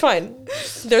them. It's fine.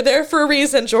 They're there for a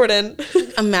reason, Jordan.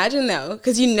 Imagine though,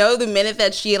 because you know the minute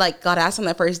that she like got asked on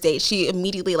that first date, she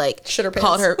immediately like Shit her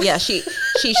called pants. her. Yeah, she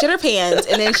shit her pants,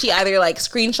 and then she either like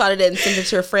screenshotted it and sent it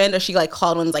to her friend, or she like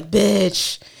called one and was like,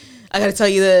 "Bitch, I gotta tell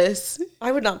you this."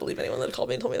 I would not believe anyone that called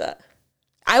me and told me that.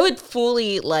 I would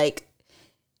fully like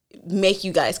make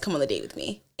you guys come on the date with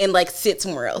me and like sit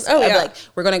somewhere else. Oh, I'd yeah. be like,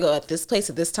 we're gonna go at this place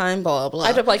at this time, blah blah.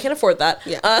 I'd be like, I can't afford that.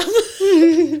 Yeah.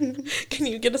 Can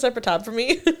you get a separate tab for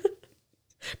me?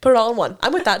 Put it all in one.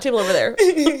 I'm with that table over there.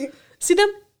 See them?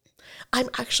 I'm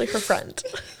actually her friend.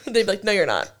 They'd be like, no, you're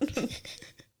not.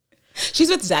 She's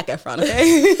with Zac Efron.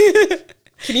 Okay.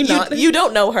 Can you not? You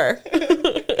don't know her.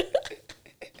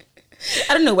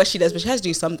 I don't know what she does, but she has to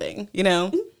do something. You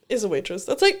know. Is a waitress.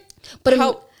 That's like, But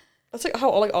how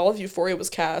like all of Euphoria was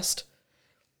cast.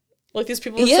 Like these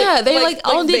people. Yeah, they like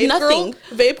all did Vape Girl- nothing.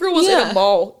 Vape Girl was in Yeah. a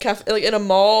mall cafe, like in a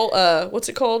mall. What's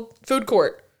it called? Food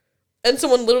court. And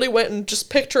someone literally went and just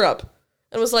picked her up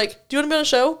and was like, "Do you want to be on a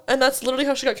show?" And that's literally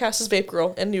how she got cast as Vape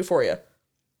Girl in Euphoria.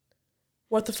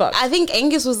 What the fuck? I think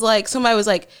Angus was like, somebody was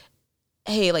like,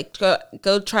 hey, like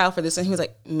go try out for this, and he was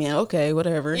like, man, okay,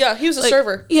 whatever. Yeah, he was a Like,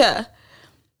 server. Yeah.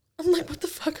 I'm like, what the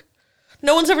fuck?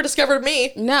 No one's ever discovered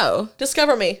me. No.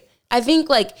 Discover me. I think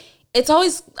like it's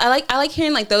always I like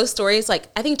hearing like those stories. Like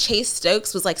I think Chase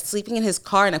Stokes was like sleeping in his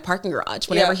car in a parking garage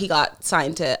whenever Yeah. he got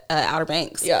signed to Outer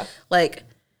Banks. Yeah. Like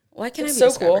why can't It's I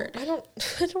be so cool. discovered?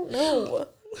 I don't know.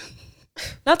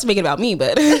 Not to make it about me,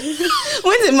 but when's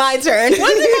it my turn? When's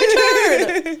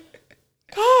it my turn?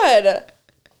 God.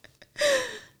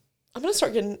 I'm gonna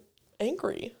start getting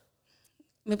angry.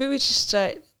 Maybe we should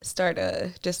start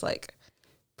just like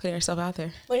putting ourselves out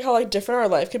there. Like how like different our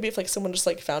life could be if like someone just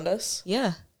like found us.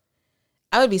 Yeah.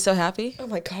 I would be so happy. Oh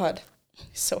my God.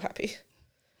 So happy.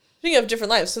 Speaking of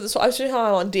different lives, so this I was showing how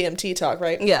I'm on DMT talk,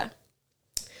 right? Yeah.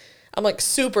 I'm like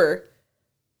super.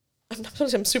 I'm not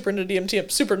saying I'm super into DMT. I'm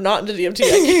super not into DMT.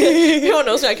 If anyone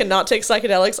knows me, I cannot take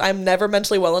psychedelics. I'm never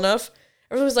mentally well enough.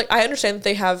 Everyone's like, I understand that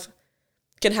they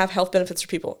can have health benefits for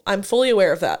people. I'm fully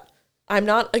aware of that. I'm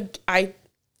not everyone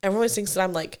always thinks that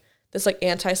I'm like this like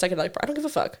anti-psychedelic. I don't give a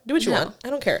fuck. Do what you want. I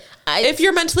don't care. If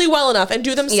you're mentally well enough and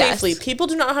do them Yes. safely. People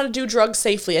do not know how to do drugs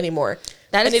safely anymore.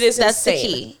 That's insane. the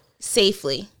key.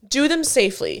 Safely. Do them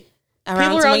safely. Around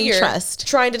People are out someone you here trust.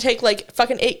 trying to take like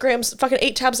fucking 8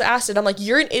 tabs of acid. I'm like,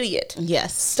 you're an idiot.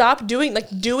 Yes. Stop doing, like,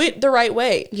 do it the right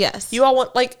way. Yes. You all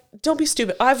want, like, don't be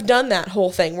stupid. I've done that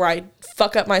whole thing where I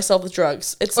fuck up myself with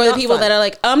drugs. It's Or not the people fun. that are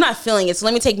like, oh, I'm not feeling it, so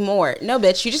let me take more. No,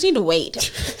 bitch, you just need to wait.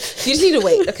 You just need to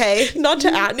wait, okay? Not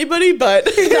to at anybody, but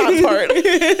that part.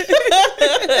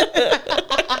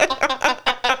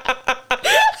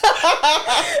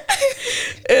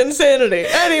 Insanity.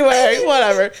 Anyway,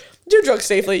 whatever. Do drugs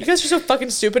safely. You guys are so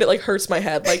fucking stupid. It like hurts my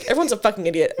head. Like everyone's a fucking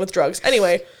idiot with drugs.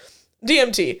 Anyway,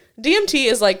 DMT. DMT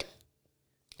is like,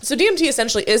 so DMT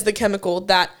essentially is the chemical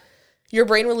that your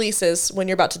brain releases when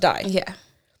you're about to die. Yeah.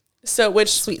 So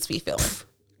which Sweet feeling.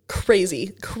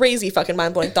 crazy fucking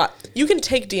mind-blowing thought. You can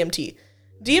take DMT.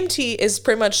 DMT is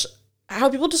pretty much how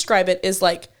people describe it is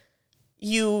like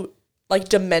you like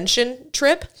dimension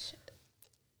trip.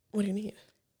 What do you need?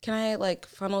 Can I like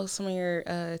funnel some of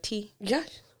your tea? Yeah,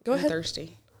 go I'm ahead.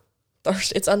 thirsty.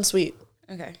 It's unsweet.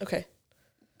 Okay. Okay.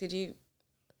 Did you?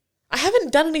 I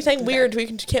haven't done anything weird where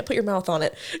you can't put your mouth on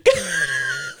it.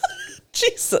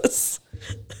 Jesus.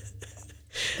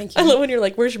 Thank I you. love when you're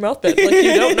like, where's your mouth been? Like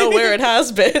you don't know where it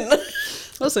has been.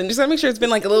 Listen, just gotta make sure it's been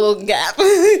like a little gap.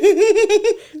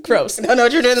 Gross. I don't know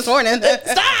what you're doing this morning.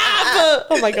 Stop!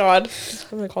 Oh my God.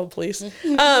 I'm gonna call the police.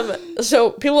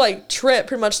 So people like trip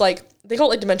pretty much like, they call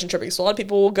it like dimension tripping. So a lot of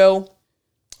people will go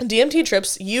DMT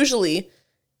trips, usually,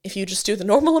 if you just do the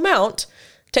normal amount,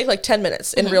 take like 10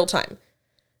 minutes in real time.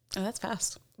 Oh, that's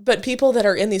fast. But people that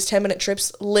are in these 10-minute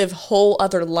trips live whole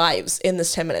other lives in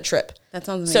this 10-minute trip. That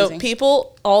sounds amazing. So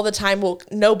people all the time will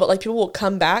know, but like people will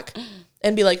come back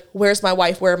and be like, where's my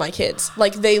wife? Where are my kids?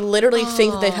 Like, they literally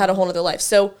think that they've had a whole other life.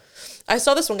 So I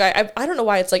saw this one guy. I don't know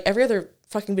why it's like every other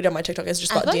fucking video on my TikTok is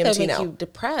just about DMT that now. You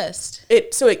depressed.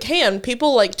 It can.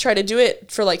 People like try to do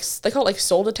it for like, they call it like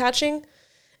soul detaching.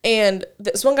 And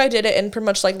this one guy did it and pretty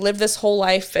much like lived this whole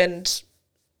life and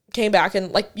came back,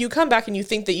 and like you come back and you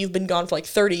think that you've been gone for like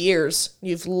 30 years.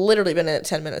 You've literally been in it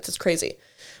 10 minutes. It's crazy.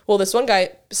 Well, this one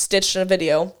guy stitched in a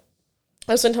video.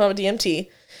 I was talking about DMT,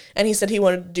 and he said he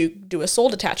wanted to do a soul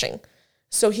detaching.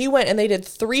 So he went and they did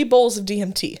 3 bowls of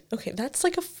DMT. Okay, that's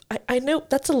like I know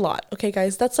that's a lot. Okay,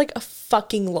 guys, that's like a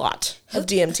fucking lot of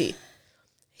DMT.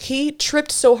 He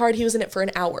tripped so hard he was in it for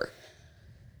an hour.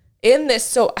 In this,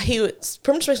 so he was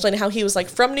pretty much explaining how he was like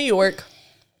from New York,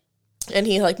 and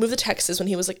he like moved to Texas when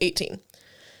he was like 18.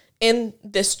 In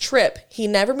this trip, he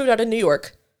never moved out of New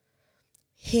York.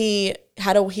 He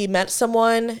met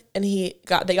someone, and they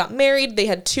got married. They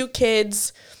had 2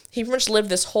 kids. He pretty much lived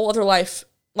this whole other life.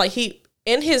 Like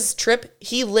in his trip,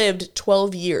 he lived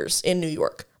 12 years in New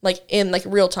York, like in like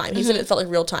real time. He said it felt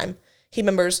like real time. He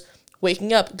remembers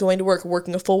waking up, going to work,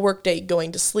 working a full work day,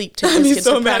 going to sleep. I'd be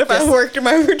so mad if I worked in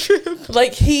my trip.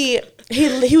 Like he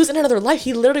was in another life.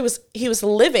 He literally was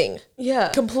living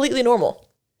completely normal.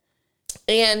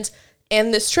 And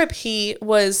in this trip, he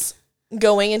was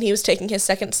going and he was taking his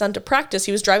second son to practice.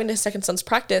 He was driving to his second son's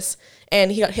practice,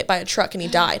 and he got hit by a truck and he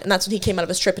died. And that's when he came out of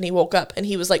his trip and he woke up and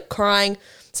he was like crying,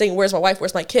 saying, where's my wife?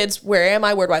 Where's my kids? Where am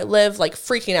I? Where do I live? Like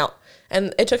freaking out.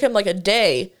 And it took him like a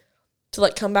day to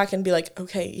like come back and be like,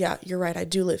 okay, yeah, you're right. I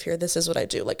do live here. This is what I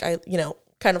do. Like I,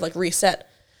 kind of like reset.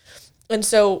 And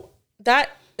so that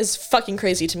is fucking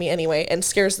crazy to me anyway, and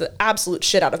scares the absolute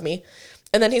shit out of me.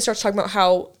 And then he starts talking about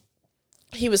how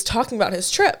he was talking about his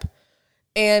trip,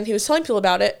 and he was telling people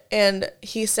about it. And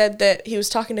he said that he was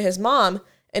talking to his mom,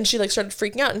 and she like started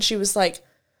freaking out. And she was like,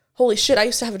 holy shit, I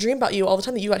used to have a dream about you all the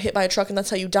time, that you got hit by a truck and that's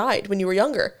how you died when you were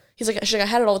younger. She's like, I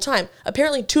had it all the time.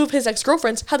 Apparently 2 of his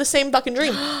ex-girlfriends had the same fucking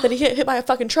dream, that he hit by a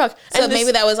fucking truck. So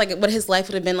maybe that was like what his life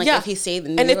would have been like if he stayed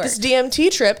in New York. And at this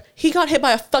DMT trip, he got hit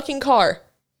by a fucking car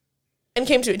and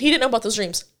came to it. He didn't know about those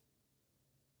dreams.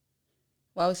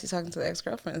 Why was he talking to the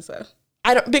ex-girlfriends though?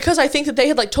 Because I think that they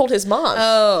had like told his mom.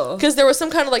 Oh. Because there was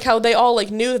some kind of like how they all like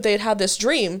knew that they had this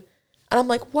dream. And I'm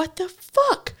like, what the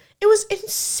fuck? It was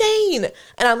insane.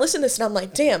 And I'm listening to this and I'm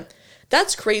like, damn,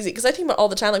 that's crazy. Because I think about all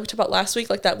the time, like we talked about last week,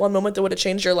 like that one moment that would have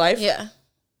changed your life. Yeah.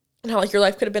 And how like your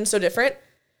life could have been so different.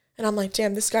 And I'm like,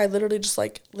 damn, this guy literally just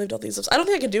like lived all these lives. I don't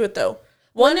think I could do it though.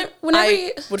 Whenever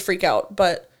I would freak out,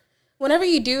 but whenever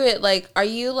you do it, like, are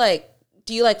you like,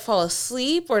 do you like fall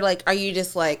asleep, or like, are you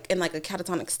just like in like a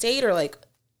catatonic state, or like?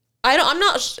 I'm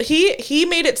not, he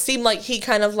made it seem like he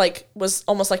kind of like was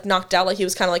almost like knocked out, like he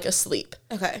was kind of like asleep.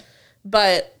 Okay.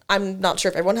 But I'm not sure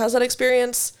if everyone has that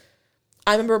experience.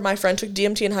 I remember my friend took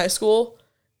DMT in high school,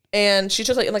 and she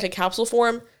took like in like a capsule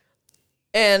form,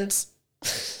 and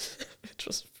it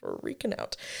was freaking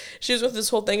out. She was with this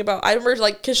whole thing about, I remember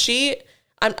like, cause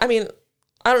I mean,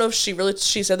 I don't know if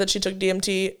she said that she took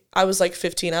DMT. I was like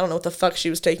 15. I don't know what the fuck she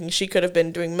was taking. She could have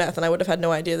been doing meth, and I would have had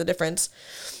no idea the difference.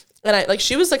 And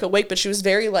she was like awake, but she was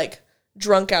very like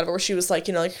drunk out of it, where she was like,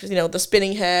 the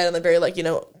spinning head, and then very like,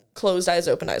 closed eyes,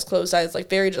 open eyes, closed eyes, like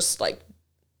very just like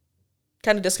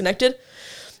kind of disconnected.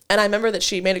 And I remember that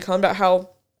she made a comment about how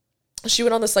she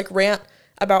went on this like rant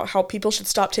about how people should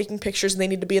stop taking pictures and they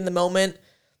need to be in the moment,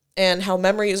 and how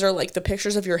memories are like the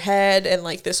pictures of your head, and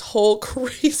like this whole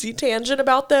crazy tangent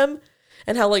about them,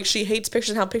 and how like she hates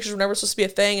pictures, and how pictures were never supposed to be a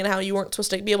thing, and how you weren't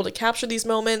supposed to be able to capture these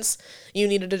moments. You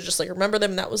needed to just like remember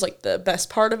them, and that was like the best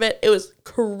part of it. It was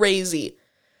crazy.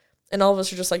 And all of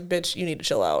us are just like, bitch, you need to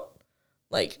chill out.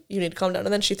 Like, you need to calm down.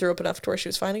 And then she threw up enough to where she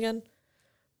was fine again.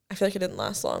 I feel like it didn't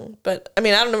last long. But, I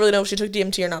mean, I don't really know if she took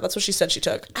DMT or not. That's what she said she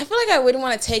took. I feel like I wouldn't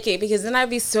want to take it, because then I'd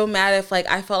be so mad if, like,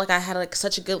 I felt like I had, like,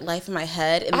 such a good life in my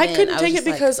head. And I couldn't take it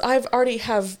because I've already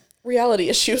have reality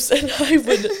issues, and I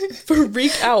would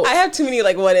freak out. I have too many,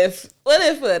 like, what if. When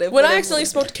I accidentally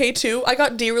smoked K2, I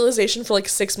got derealization for, like,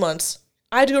 6 months.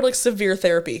 I had to go to, like, severe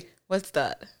therapy. What's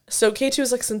that? So K2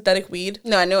 is, like, synthetic weed.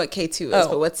 No, I know what K2 is,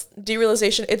 but what's...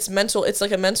 Derealization, it's mental. It's,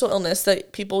 like, a mental illness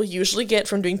that people usually get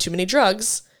from doing too many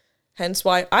drugs. Hence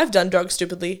why I've done drugs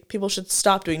stupidly. People should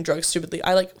stop doing drugs stupidly.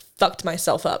 I, like, fucked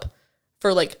myself up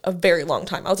for, like, a very long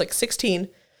time. I was, like, 16,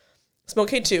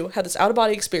 smoked K2, had this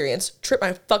out-of-body experience, tripped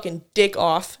my fucking dick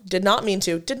off, did not mean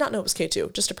to, did not know it was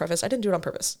K2. Just to preface, I didn't do it on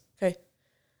purpose, okay?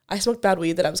 I smoked bad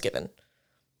weed that I was given.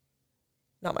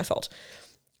 Not my fault.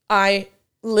 I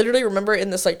literally remember in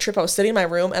this, like, trip, I was sitting in my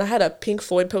room, and I had a Pink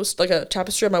Floyd post, like, a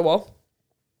tapestry on my wall.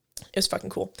 It was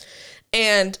fucking cool.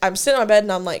 And I'm sitting on my bed,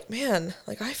 and I'm like, man,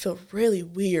 like, I feel really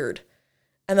weird.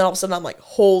 And then all of a sudden I'm like,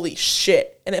 holy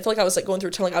shit. And I feel like I was like going through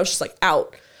a tunnel, like I was just like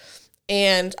out.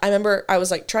 And I remember I was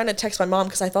like trying to text my mom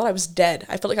because I thought I was dead.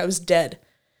 I felt like I was dead.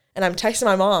 And I'm texting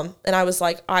my mom and I was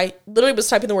like, I literally was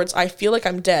typing the words, I feel like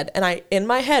I'm dead. And I, in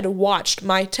my head, watched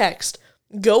my text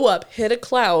go up, hit a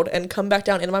cloud, and come back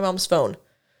down into my mom's phone.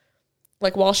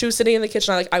 Like while she was sitting in the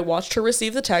kitchen, I watched her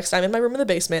receive the text. I'm in my room in the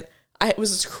basement. It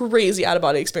was this crazy out of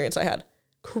body experience I had.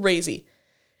 Crazy.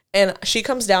 And she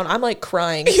comes down. I'm like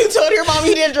crying. You told your mom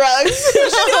you did drugs.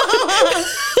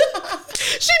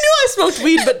 She knew I smoked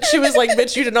weed, but she was like,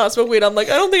 bitch, you did not smoke weed. I'm like,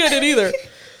 I don't think I did either.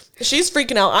 She's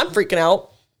freaking out. I'm freaking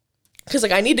out. Because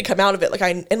like I need to come out of it. Like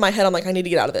in my head, I'm like, I need to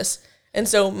get out of this. And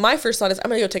so my first thought is I'm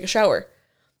going to go take a shower.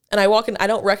 And I walk in. I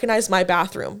don't recognize my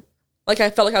bathroom. Like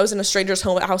I felt like I was in a stranger's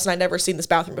home at house and I'd never seen this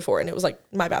bathroom before. And it was like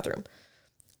my bathroom.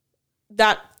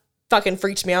 That fucking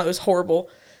freaked me out. It was horrible.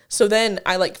 So then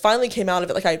I like finally came out of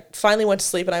it. Like I finally went to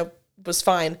sleep and I was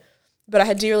fine. But I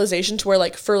had derealization to where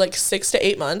like for like 6 to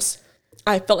 8 months,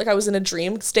 I felt like I was in a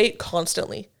dream state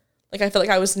constantly. Like I felt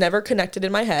like I was never connected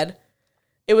in my head.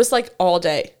 It was like all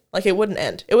day. Like it wouldn't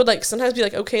end. It would like sometimes be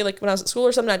like, okay, like when I was at school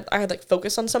or something, I had like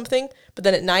focus on something. But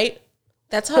then at night,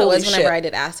 that's how it was whenever I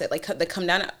did acid. Like they come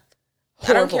down. Horrible.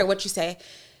 I don't care what you say.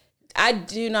 I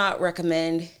do not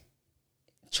recommend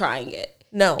trying it.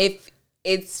 No. If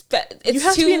it's you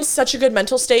have to be in such a good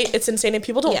mental state. It's insane. And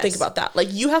people don't think about that. Like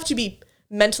you have to be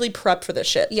mentally prepped for this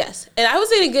shit. Yes. And I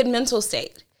was in a good mental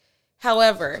state.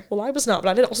 However. Well, I was not,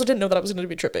 but I also didn't know that I was going to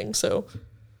be tripping. So.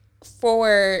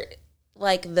 For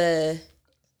like the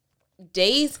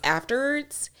days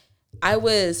afterwards,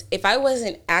 if I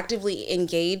wasn't actively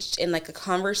engaged in like a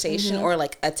conversation or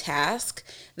like a task,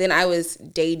 then I was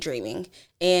daydreaming.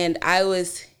 And I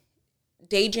was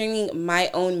daydreaming my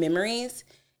own memories.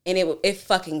 And it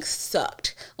fucking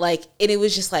sucked. Like, and it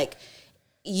was just like,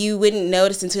 you wouldn't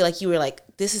notice until like you were like,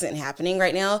 this isn't happening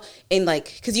right now. And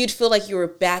like, because you'd feel like you were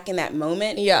back in that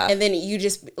moment. Yeah. And then you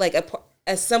just like,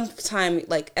 at some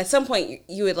point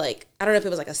you would like, I don't know if it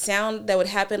was like a sound that would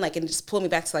happen, like, and just pull me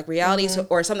back to like reality. So,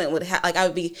 or something would like, I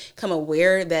would become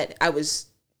aware that I was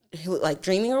like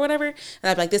dreaming or whatever. And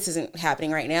I'd be like, this isn't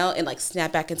happening right now. And like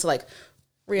snap back into like,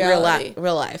 reality.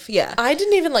 Real life. Yeah. I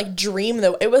didn't even like dream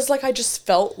though. It was like I just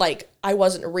felt like I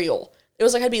wasn't real. It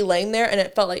was like I'd be laying there and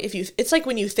it felt like it's like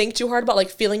when you think too hard about like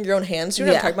feeling your own hands. You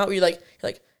know what I'm talking about? Where you're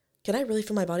like, can I really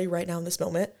feel my body right now in this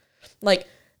moment? Like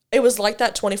it was like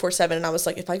that 24/7. And I was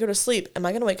like, if I go to sleep, am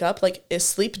I going to wake up? Like is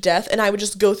sleep death? And I would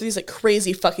just go through these like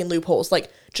crazy fucking loopholes,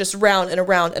 like just round and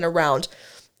around and around.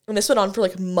 And this went on for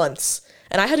like months.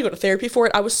 And I had to go to therapy for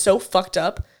it. I was so fucked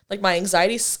up. Like my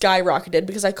anxiety skyrocketed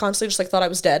because I constantly just like thought I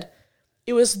was dead.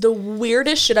 It was the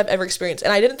weirdest shit I've ever experienced.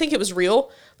 And I didn't think it was real.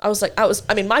 I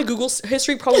mean, my Google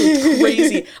history probably was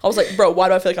crazy. I was like, bro, why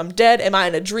do I feel like I'm dead? Am I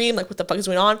in a dream? Like what the fuck is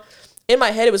going on? In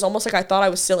my head, it was almost like I thought I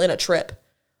was still in a trip.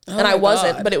 And I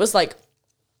wasn't, but it was like,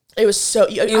 it was so...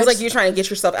 It was like you're trying to get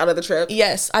yourself out of the trip.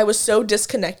 Yes. I was so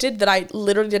disconnected that I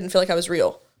literally didn't feel like I was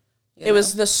real. It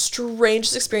was the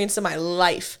strangest experience of my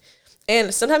life.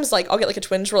 And sometimes, like, I'll get, like, a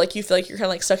twinge where, like, you feel like you're kind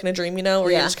of, like, stuck in a dream, you know?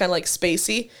 Or you're just kind of, like,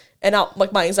 spacey. And I'll,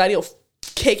 like, my anxiety will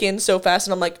kick in so fast.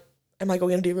 And I'm like, am I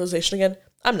going into derealization again?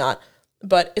 I'm not.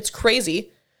 But it's crazy.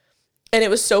 And it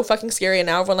was so fucking scary. And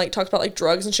now everyone, like, talks about, like,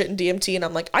 drugs and shit and DMT. And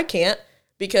I'm like, I can't.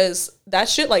 Because that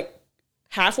shit, like,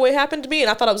 halfway happened to me. And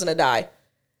I thought I was going to die.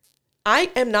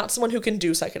 I am not someone who can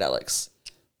do psychedelics.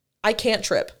 I can't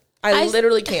trip. I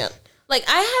literally can't. Like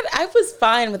I was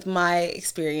fine with my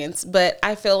experience, but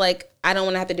I feel like I don't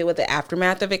want to have to deal with the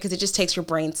aftermath of it because it just takes your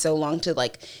brain so long to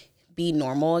like be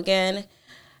normal again,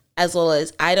 as well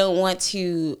as I don't want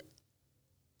to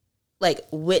like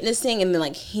witnessing and then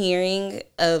like hearing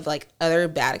of like other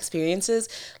bad experiences.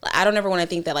 Like, I don't ever want to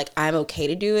think that like I'm okay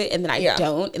to do it and then I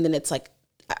don't, and then it's like,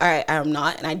 all right, I'm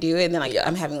not, and I do it, and then like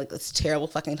I'm having like this terrible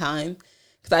fucking time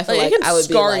because I feel like I would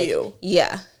scar be like, you.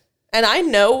 Yeah, and I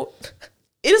know.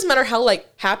 It doesn't matter how,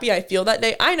 like, happy I feel that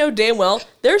day. I know damn well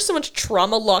there's so much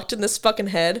trauma locked in this fucking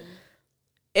head.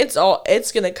 It's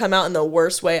going to come out in the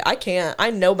worst way. I can't. I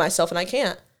know myself and I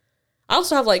can't. I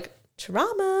also have, like,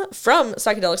 trauma from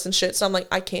psychedelics and shit, so I'm like,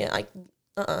 I can't.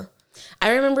 I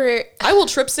remember... I will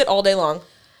trip sit all day long.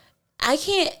 I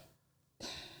can't...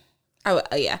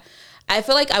 yeah. I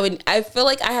feel like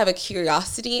I have a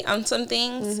curiosity on some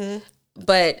things,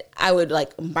 but I would,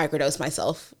 like, microdose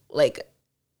myself, like...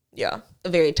 Yeah.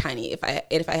 Very tiny if I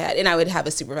had, and I would have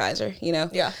a supervisor, you know?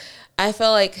 Yeah. I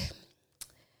felt like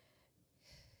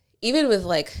even with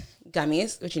like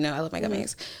gummies, which you know, I love my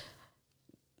gummies,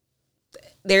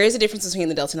 there is a difference between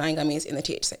the Delta 9 gummies and the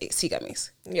THC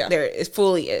gummies. Yeah. It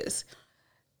fully is.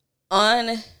 On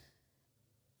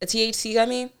a THC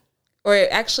gummy, or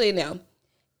actually no,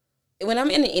 when I'm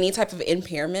in any type of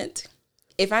impairment,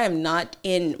 if I am not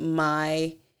in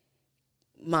my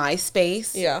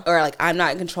space, or like I'm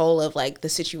not in control of like the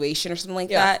situation or something like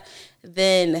that,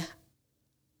 then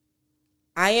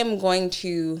I am going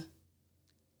to,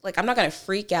 like, I'm not going to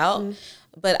freak out,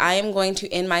 but I am going to,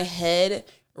 in my head,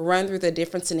 run through the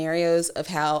different scenarios of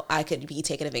how I could be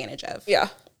taken advantage of. Yeah.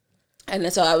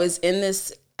 And so I was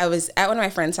at one of my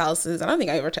friend's houses. I don't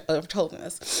think I ever told them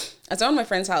this. I was at one of my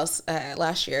friend's house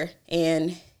last year,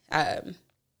 and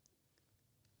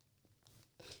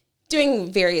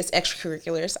doing various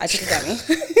extracurriculars. I took a gummy.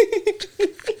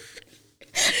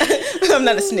 I'm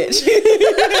not a snitch.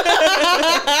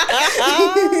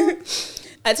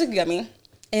 I took a gummy,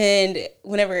 and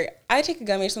whenever I take a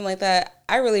gummy or something like that,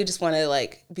 I really just want to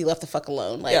like be left the fuck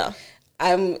alone. Like,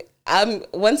 I'm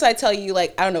once I tell you,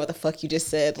 like, I don't know what the fuck you just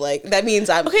said, like, that means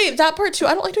I'm okay. That part too.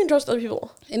 I don't like doing drugs with other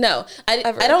people. No, I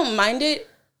don't mind it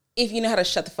if you know how to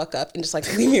shut the fuck up and just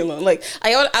like leave me alone. Like,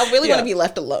 I really want to be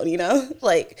left alone, you know?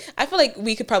 Like, I feel like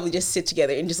we could probably just sit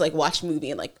together and just like watch a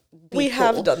movie and like be cool.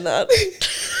 Have done that.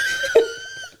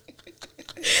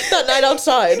 That night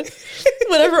outside,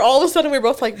 whenever all of a sudden we were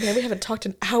both like, man, we haven't talked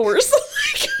in hours.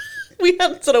 Like, we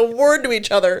haven't said a word to each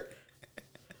other.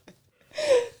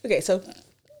 Okay, so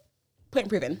point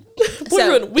proven.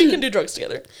 We can do drugs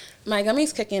together. My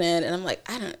gummy's kicking in, and I'm like,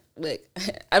 I don't like.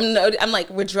 I'm like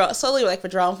slowly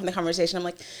withdrawing from the conversation. I'm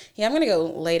like, yeah, I'm gonna go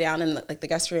lay down in like the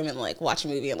guest room and like watch a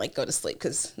movie and like go to sleep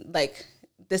because like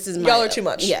this is y'all are too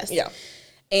much. Yes. Yeah.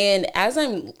 And as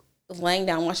I'm laying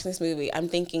down watching this movie, I'm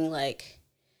thinking like,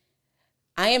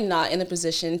 I am not in a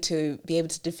position to be able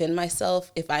to defend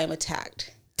myself if I am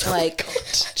attacked. Like,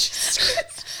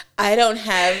 I don't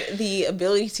have the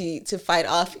ability to fight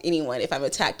off anyone if I'm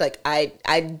attacked. Like, I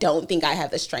don't think I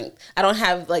have the strength. I don't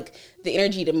have like the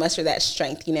energy to muster that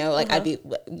strength, you know? Like, I'd be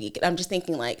weak. I'm just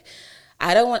thinking like,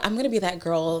 I'm going to be that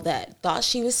girl that thought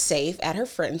she was safe at her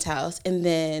friend's house, and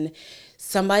then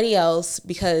somebody else,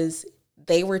 because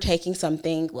they were taking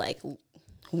something, like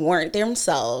weren't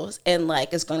themselves and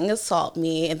like is going to assault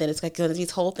me, and then it's like going to be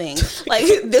this whole thing. Like,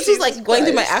 this was like going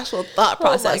through my actual thought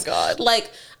process. Oh my God. Like,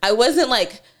 I wasn't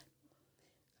like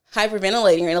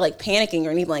hyperventilating or like panicking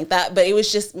or anything like that, but it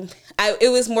was just, it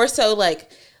was more so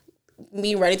like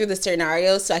me running through the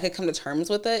scenario so I could come to terms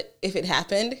with it if it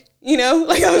happened, you know?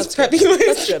 Like, I was prepping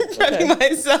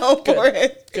myself for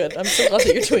it. Good. I'm so glad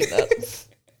that you're doing that.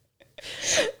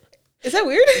 Is that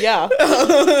weird? Yeah. You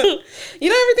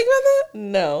don't ever think about that?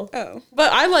 No. Oh.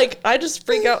 But I just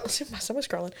freak out. My stomach's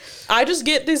crawling. I just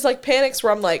get these like panics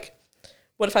where I'm like,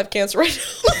 what if I have cancer right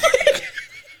now?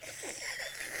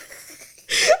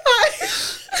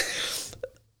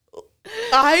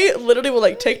 I literally will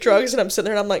like take drugs and I'm sitting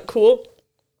there and I'm like, cool.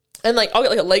 And like, I'll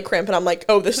get like a leg cramp and I'm like,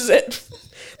 oh, this is it.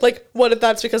 Like, what if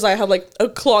that's because I have like a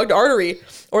clogged artery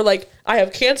or like I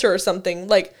have cancer or something?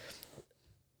 Like,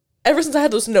 ever since I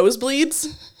had those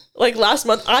nosebleeds, like last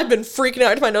month, I've been freaking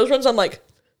out into my nose runs. I'm like,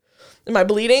 am I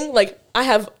bleeding? Like,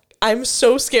 I'm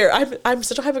so scared. I'm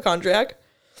such a hypochondriac.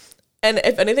 And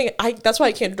if anything, that's why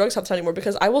I can't do drugs half the time anymore,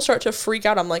 because I will start to freak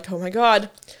out. I'm like, oh my God,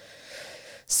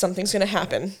 something's going to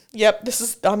happen. Yep,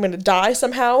 I'm going to die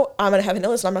somehow. I'm going to have an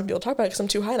illness and I'm not going to be able to talk about it because I'm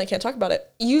too high and I can't talk about it.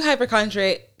 You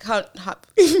hypochondriac,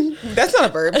 that's not a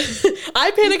verb. I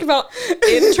panic about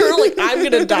internal, like I'm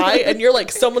going to die and you're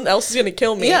like, someone else is going to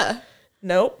kill me. Yeah.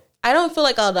 Nope. I don't feel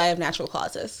like I'll die of natural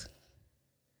causes.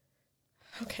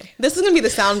 Okay. This is going to be the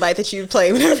soundbite that you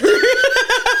play whenever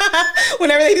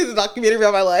they do the documentary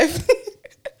about my life.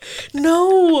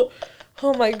 No.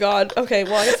 Oh my God. Okay,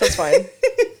 well, I guess that's fine.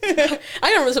 I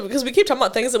don't remember, because we keep talking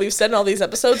about things that we've said in all these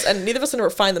episodes, and neither of us will ever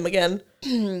find them again.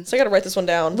 So I got to write this one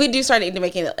down. We do start to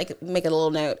make a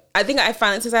little note. I think I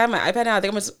finally, since I have my iPad now, I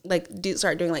think I'm just like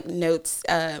start doing like notes,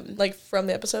 like from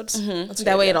the episodes. Mm-hmm.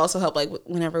 That way, it also help like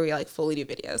whenever we like fully do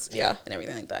videos, yeah, and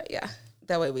everything like that. Yeah,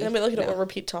 that way we. And we look at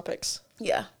repeat topics.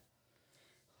 Yeah.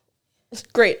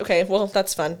 Great. Okay. Well,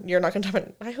 that's fun. You're not going to talk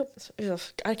about. I hope.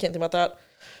 I can't think about that.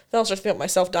 Then I'll start to think about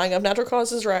myself dying of natural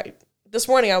causes. Right. This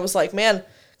morning I was like, man,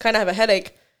 kind of have a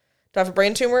headache. Do I have a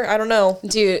brain tumor? I don't know.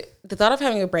 Dude, the thought of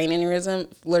having a brain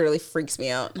aneurysm literally freaks me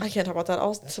out. I can't talk about that.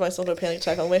 I'll send myself to a panic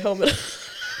attack on the way home.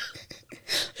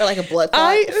 Or like a blood clot.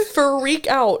 I freak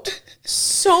out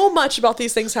so much about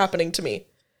these things happening to me.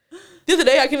 The other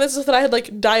day I convinced myself that I had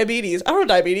like diabetes. I don't have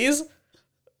diabetes.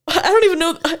 I don't even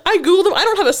know. I Googled them. I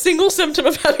don't have a single symptom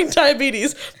of having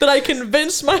diabetes, but I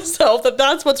convinced myself that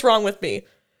that's what's wrong with me.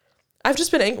 I've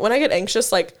just been, when I get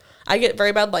anxious, like, I get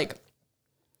very bad, like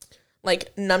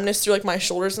numbness through, like, my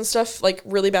shoulders and stuff, like,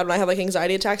 really bad when I have, like,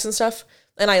 anxiety attacks and stuff,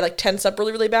 and I, like, tense up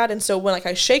really, really bad, and so when, like,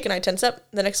 I shake and I tense up,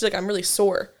 the next day, like, I'm really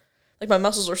sore. Like, my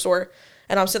muscles are sore,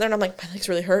 And I'm sitting there and I'm like, my legs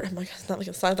really hurt. I'm like, it's not like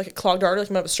a sign of like a clogged artery, like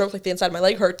I'm gonna have a stroke, like the inside of my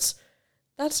leg hurts.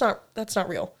 That's not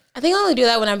real. I think I only do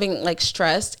that when I'm being like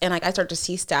stressed and like I start to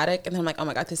see static and then I'm like, oh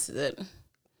my God, this is it.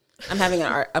 I'm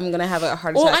gonna have a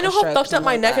heart attack. Well, I know how fucked up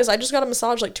my neck is. I just got a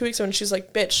massage like 2 weeks ago and she's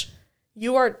like, bitch,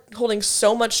 you are holding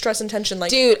so much stress and tension.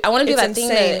 Like, dude, I want to do that insane.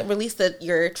 thing to release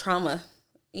your trauma.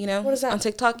 You know? What is that? On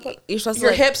TikTok, you're supposed to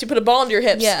your hips, you put a ball into your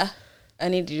hips. Yeah. I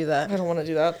need to do that. I don't want to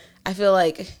do that. I feel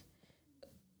like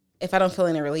if I don't feel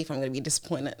any relief, I'm going to be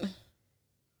disappointed.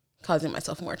 Causing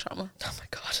myself more trauma. Oh my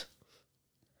God.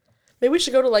 Maybe we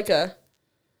should go to like a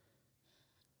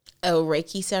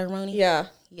Reiki ceremony. Yeah.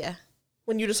 Yeah.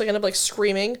 When you just like end up like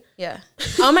screaming. Yeah.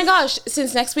 Oh my gosh.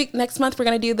 Since next month, we're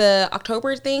going to do the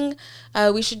October thing.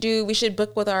 We should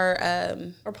book with our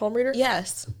palm reader?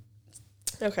 Yes.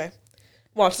 Okay.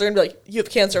 Watch, they're going to be like, you have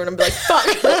cancer. And I'm going to be like, fuck.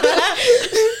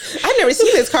 I've never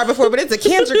seen this card before, but it's a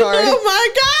cancer card. Oh my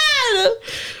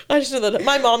God. I just know that.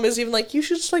 My mom is even like, you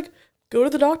should just like go to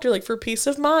the doctor like for peace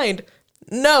of mind.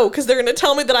 No, because they're going to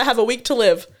tell me that I have a week to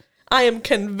live. I am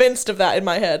convinced of that in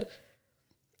my head.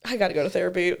 I got to go to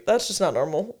therapy. That's just not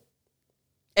normal.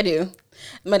 I do.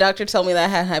 My doctor told me that I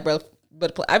had high blood.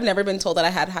 I've never been told that I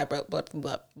had high blood.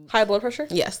 High blood pressure?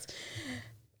 Yes.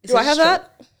 Do I have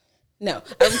that? No.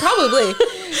 Probably.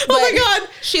 Oh my God.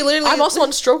 She literally. I'm also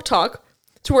on stroke talk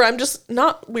to where I'm just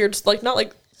not weird, like not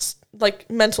like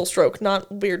mental stroke,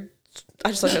 not weird. I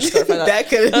just like to clarify that. That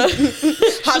could.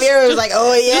 Javier was like,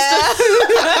 "Oh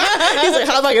yeah." He's like,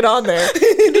 "How do I get on there?"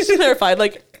 Just to clarify,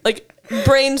 like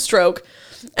brain stroke,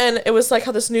 and it was like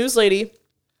how this news lady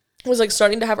was like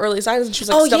starting to have early signs, and she was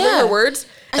like stumbling her words,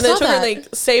 and they took her and they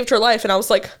saved her life, and I was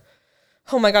like,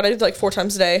 "Oh my God!" I did like 4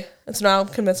 times a day, and so now I'm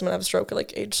convinced I'm gonna have a stroke at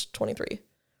like age 23.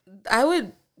 I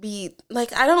would be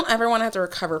like, I don't ever want to have to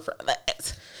recover from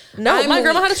that. No, my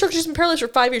grandma had a stroke. She's been paralyzed for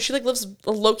 5 years. She like lives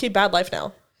a low key bad life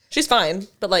now. She's fine,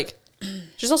 but like,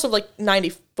 she's also like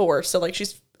 94, so like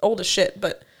she's old as shit.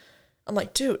 But I'm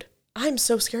like, dude, I'm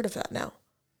so scared of that now.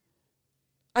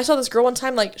 I saw this girl one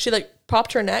time, like she like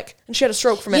popped her neck and she had a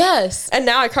stroke from it. Yes. And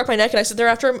now I cracked my neck and I sit there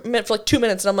after a minute for like 2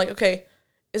 minutes and I'm like, okay,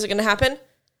 is it gonna happen?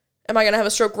 Am I gonna have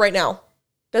a stroke right now?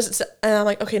 And I'm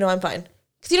like, okay, no, I'm fine.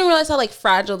 Because you don't realize how like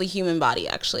fragile the human body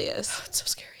actually is. Oh, it's so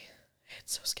scary.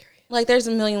 It's so scary. Like there's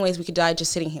a million ways we could die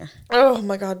just sitting here. Oh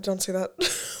my God, don't say that.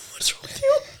 What's wrong with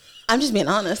you? I'm just being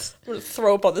honest. I'm gonna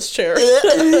throw up on this chair.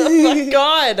 Oh my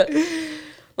God.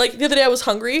 Like the other day I was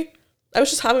hungry. I was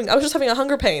just having a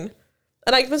hunger pain.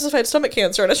 And I convinced myself I had stomach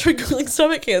cancer and I started Googling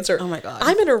stomach cancer. Oh my God.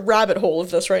 I'm in a rabbit hole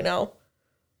of this right now.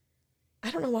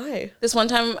 I don't know why. This one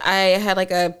time I had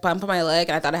like a bump on my leg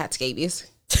and I thought I had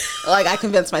scabies. Like I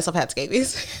convinced myself I had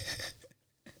scabies.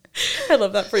 I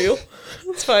love that for you.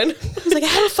 It's fine. I was like,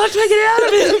 how the fuck do I get out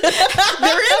of it?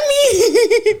 They're in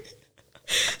me.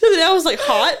 The other day I was like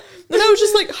hot. And I was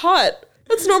just like hot.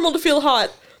 That's normal to feel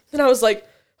hot. And I was like,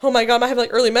 oh my God, I have like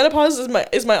early menopause. Is my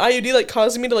IUD like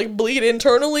causing me to like bleed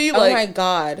internally? Like, oh my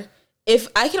God. If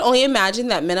I can only imagine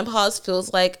that menopause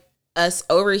feels like us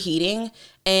overheating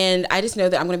and I just know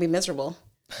that I'm going to be miserable.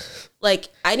 Like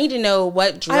I need to know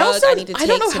what drug I need to take. I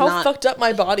don't know how fucked up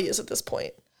my body is at this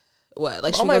point. What?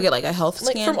 Like should we go get like a health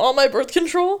scan? Like from all my birth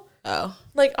control? Oh.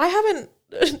 Like I haven't,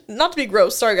 not to be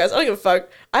gross, sorry guys, I don't give a fuck.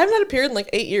 I haven't had a period in like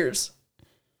 8 years.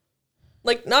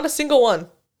 Like not a single one.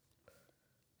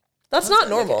 That's not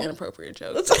normal. Like an inappropriate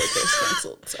joke. That's case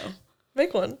canceled. So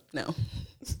make one. No.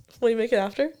 Will you make it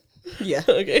after? Yeah.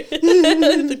 Okay.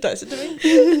 Entice it to me.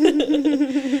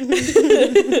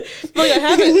 Like I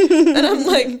haven't, and I'm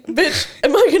like, bitch,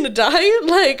 am I gonna die?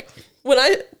 Like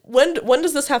when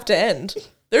does this have to end?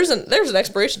 There's an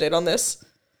expiration date on this.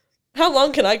 How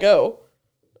long can I go?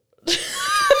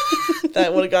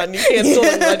 That would have gotten you canceled.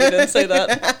 I'm glad you didn't say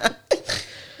that.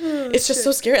 It's just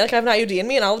so scary. Like I have an IUD in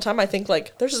me, and all the time I think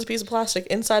like there's just a piece of plastic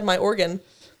inside my organ,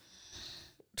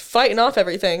 fighting off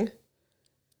everything.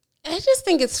 I just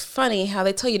think it's funny how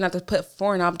they tell you not to put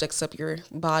foreign objects up your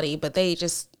body, but they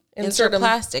just insert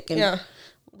plastic and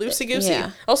loosey goosey.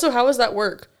 Yeah. Also, how does that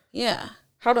work? Yeah.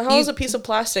 How is a piece of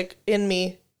plastic in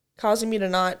me causing me to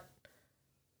not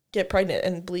get pregnant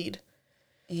and bleed?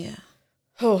 Yeah.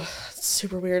 Oh, it's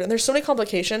super weird. And there's so many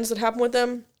complications that happen with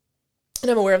them. And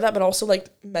I'm aware of that, but also like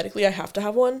medically I have to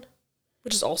have one,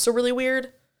 which is also really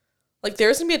weird. Like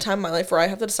there's gonna be a time in my life where I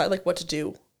have to decide like what to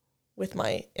do with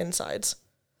my insides.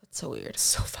 That's so weird. It's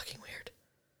so fucking weird.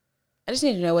 I just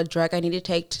need to know what drug I need to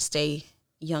take to stay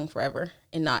young forever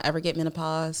and not ever get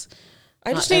menopause.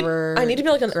 I need to be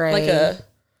like a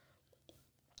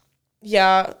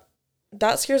yeah,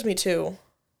 that scares me too.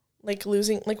 Like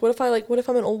losing, like what if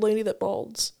I'm an old lady that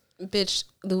balds? Bitch,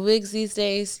 the wigs these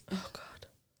days. Oh God.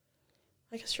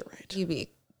 I guess you're right. You be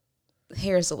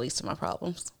hair is the least of my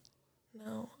problems.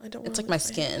 No, I don't. It's like my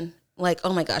skin. Like,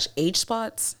 oh my gosh, age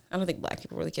spots. I don't think Black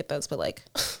people really get those, but like,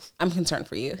 I'm concerned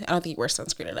for you. I don't think you wear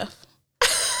sunscreen enough.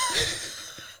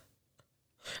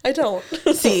 I don't.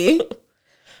 See?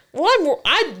 Well,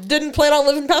 I didn't plan on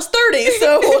living past 30,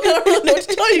 so I don't really know what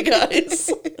to tell you guys.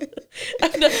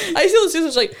 I feel this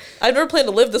is like, I've never planned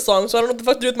to live this long, so I don't know what the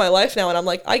fuck to do with my life now. And I'm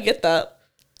like, I get that.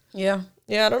 Yeah.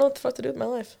 Yeah, I don't know what the fuck to do with my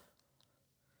life.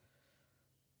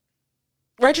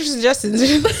 Write your suggestions.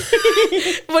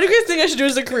 What do you guys think I should do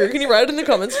as a career? Can you write it in the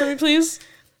comments for me, please?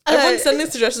 Everyone send me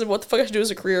suggestions of what the fuck I should do as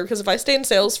a career, because if I stay in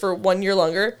sales for 1 year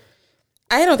longer,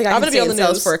 I don't think I'm gonna be on the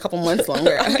sales news for a couple months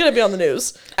longer. I'm gonna be on the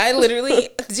news. I literally,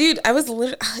 dude, I was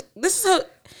literally, this is how,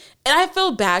 and I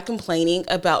feel bad complaining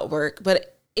about work,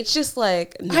 but it's just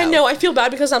like, no. I know, I feel bad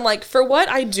because I'm like, for what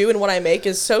I do and what I make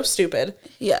is so stupid.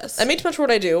 Yes. I make too much for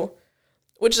what I do,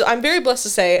 which I'm very blessed to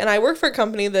say, and I work for a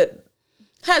company that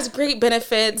has great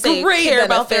benefits. They care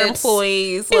about their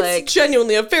employees. It's like,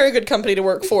 genuinely a very good company to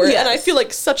work for. Yes. And I feel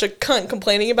like such a cunt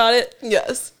complaining about it.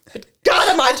 Yes. God,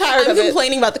 am I tired of it. I'm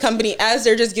complaining about the company as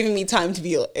they're just giving me time to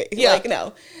be like,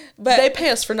 no. But they pay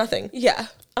us for nothing. Yeah.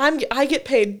 I get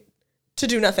paid to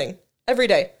do nothing every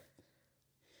day.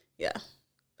 Yeah.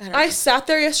 I sat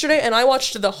there yesterday and I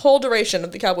watched the whole duration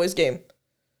of the Cowboys game.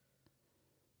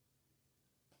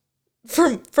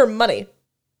 For money.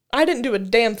 I didn't do a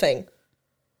damn thing.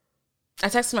 I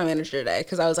texted my manager today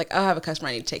because I was like, I have a customer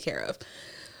I need to take care of.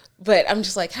 But I'm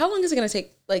just like, how long is it going to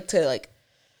take to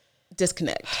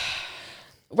disconnect?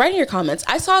 Write in your comments.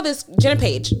 I saw this Jenna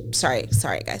Page. Sorry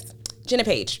guys. Jenna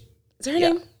Page. Is that her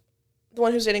name? The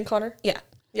one who's dating Connor? Yeah.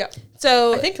 Yeah.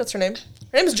 So I think that's her name.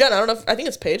 Her name is Jenna. I don't know. I think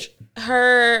it's Paige.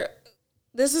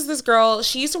 This is this girl.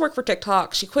 She used to work for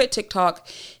TikTok. She quit TikTok.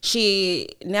 She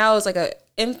now is like a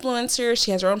influencer. She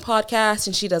has her own podcast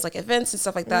and she does like events and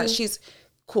stuff like that. She's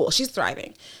cool. She's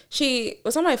thriving. She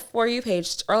was on my For You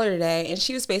page earlier today and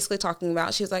she was basically talking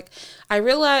about, she was like, I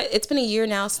realized it's been a year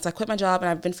now since I quit my job and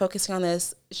I've been focusing on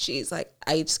this. She's like,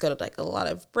 I just go to like a lot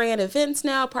of brand events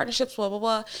now, partnerships, blah, blah,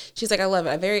 blah. She's like, I love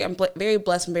it. I'm very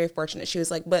blessed and very fortunate. She was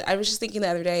like, but I was just thinking the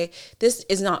other day, this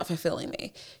is not fulfilling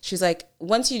me. She's like,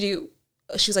 once you do,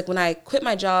 she's like, when I quit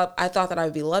my job, I thought that I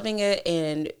would be loving it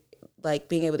and like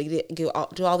being able to do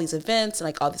all these events and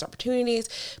like all these opportunities.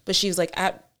 But she was like,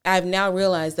 I've now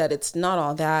realized that it's not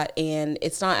all that and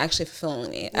it's not actually fulfilling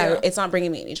me. Yeah. It's not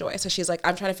bringing me any joy. So she's like,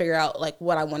 I'm trying to figure out like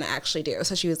what I want to actually do.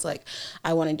 So she was like,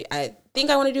 I think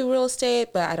I want to do real estate,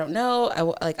 but I don't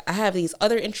know. I have these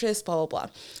other interests, blah, blah, blah.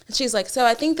 And she's like, so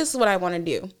I think this is what I want to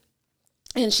do.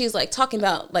 And she's like talking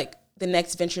about like the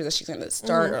next venture that she's going to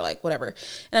start or like whatever.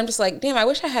 And I'm just like, damn, I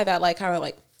wish I had that like kind of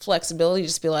like flexibility,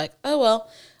 just be like, oh, well,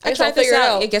 I tried this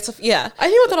out. It gets, yeah. I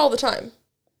think about that all the time.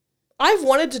 I've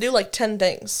wanted to do like 10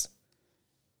 things.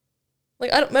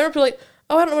 Like, I don't remember people like,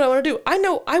 oh, I don't know what I want to do. I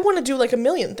know I want to do like a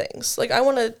million things. Like, I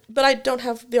want to, but I don't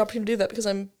have the opportunity to do that because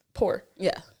I'm poor.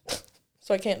 Yeah.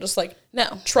 So I can't just like,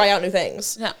 no, try out new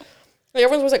things. No. Like,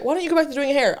 everyone's always like, why don't you go back to doing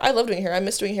hair? I love doing hair. I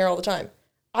miss doing hair all the time.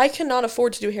 I cannot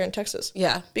afford to do hair in Texas.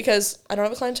 Yeah. Because I don't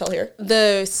have a clientele here.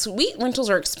 The suite rentals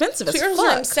are expensive as fuck. Suite rentals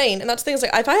are insane. And that's the thing is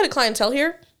like, if I had a clientele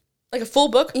here, like a full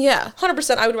book, yeah,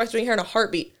 100% I would go back to doing hair in a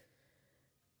heartbeat.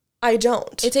 I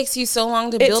don't. It takes you so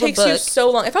long to build a book. It takes you so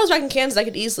long. If I was back in Kansas, I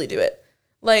could easily do it.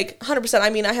 Like, 100%.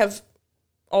 I mean, I have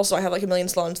like a million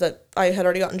salons that I had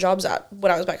already gotten jobs at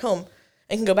when I was back home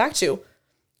and can go back to.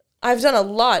 I've done a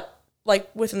lot,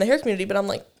 like, within the hair community, but I'm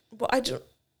like, well,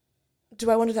 do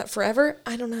I want to do that forever?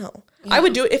 I don't know. Yeah. I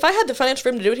would do it. If I had the financial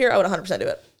freedom to do it here, I would 100% do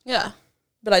it. Yeah.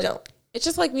 But I don't. It's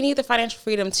just like we need the financial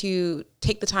freedom to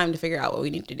take the time to figure out what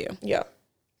we need to do. Yeah.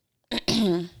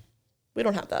 We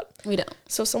don't have that. We don't.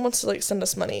 So someone wants to like send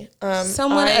us money.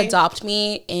 Someone adopt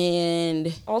me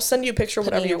and I'll send you a picture of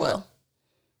whatever you want.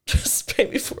 Just pay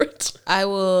me for it. I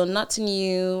will not send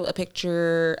you a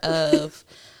picture of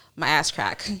my ass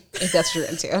crack if that's what you're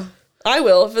into. I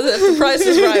will if the price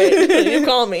is right. You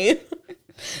call me.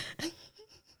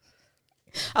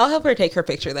 I'll help her take her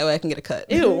picture. That way I can get a cut.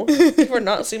 Ew. If we're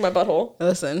not seeing my butthole.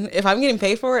 Listen, if I'm getting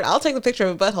paid for it, I'll take the picture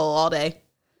of a butthole all day.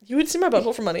 You would see my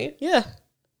butthole for money? Yeah.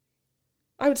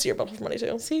 I would see your butthole for money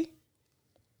too. See?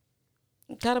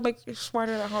 Gotta make you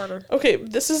smarter, not harder. Okay,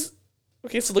 so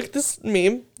look at this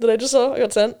meme that I just saw. I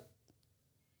got sent.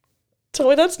 Tell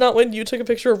me that's not when you took a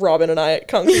picture of Robin and I at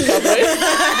Concrete Cowboy.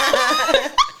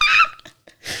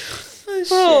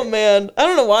 Oh man, I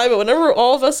don't know why, but whenever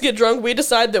all of us get drunk, we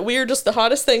decide that we are just the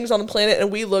hottest things on the planet,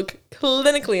 and we look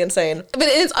clinically insane. But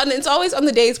it's always on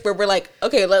the days where we're like,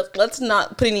 okay, let's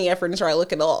not put any effort into our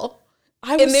look at all,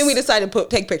 and then we decide to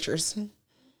take pictures.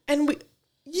 And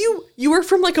you were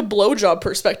from like a blowjob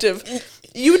perspective.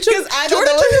 Jordan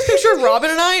took this picture of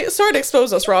Robin and I. Sorry to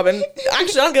expose us, Robin.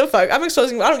 Actually, I don't give a fuck. I'm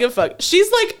exposing. I don't give a fuck.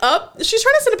 She's like up. She's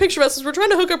trying to send a picture of us. We're trying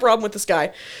to hook up Robin with this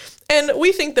guy, and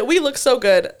we think that we look so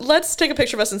good. Let's take a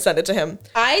picture of us and send it to him.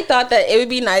 I thought that it would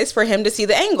be nice for him to see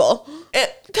the angle.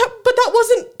 But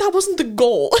that wasn't the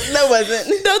goal. That wasn't.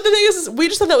 No, the thing is, we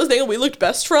just thought that was the angle we looked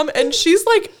best from, and she's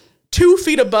like 2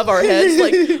 feet above our heads,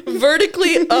 like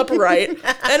vertically upright,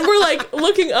 and we're like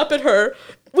looking up at her.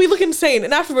 We look insane,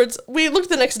 and afterwards we looked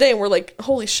the next day and we're like,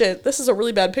 holy shit, this is a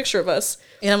really bad picture of us.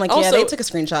 And I'm like, yeah, they took a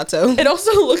screenshot, so it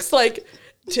also looks like,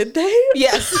 did they?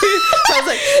 Yes. So I was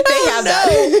like, they have that.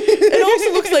 It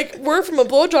also looks like we're from a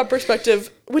blowjob perspective,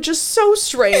 which is so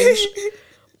strange.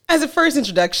 As a first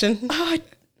introduction.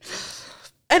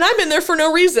 And I'm in there for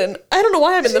no reason. I don't know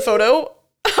why I'm in the photo.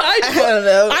 I don't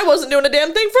know. I wasn't doing a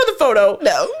damn thing for the photo.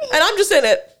 No. And I'm just in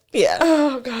it. Yeah.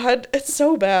 Oh God, it's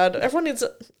so bad.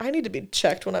 I need to be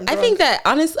checked when I'm drunk.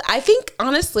 I think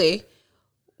honestly,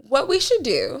 what we should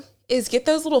do is get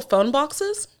those little phone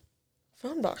boxes.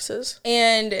 Phone boxes?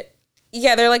 And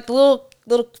yeah, they're like the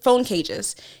little phone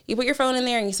cages. You put your phone in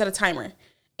there and you set a timer.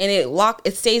 And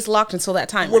it stays locked until that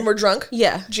timer. When we're drunk?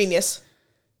 Yeah. Genius.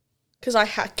 Because I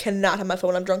cannot have my phone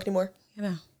when I'm drunk anymore.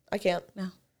 No. I can't. No.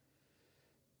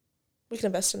 We can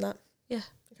invest in that. Yeah.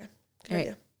 Okay. All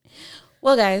right.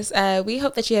 Well, guys, we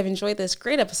hope that you have enjoyed this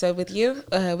great episode with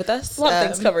us. A lot of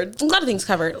things covered. A lot of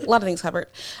things covered.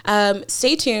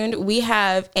 Stay tuned. We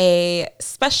have a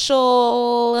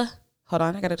special... Hold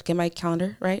on. I got to get my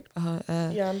calendar right.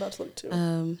 Yeah, I'm about to look too. We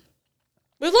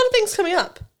have a lot of things coming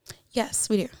up. Yes,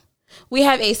 we do. We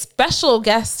have a special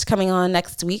guest coming on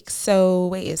next week. So,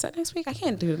 wait, is that next week? I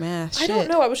can't do the math. I don't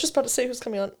know. I was just about to say who's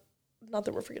coming on. Not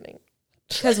that we're forgetting.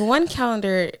 Because one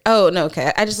calendar... Oh, no,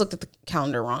 okay. I just looked at the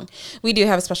calendar wrong. We do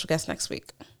have a special guest next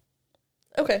week.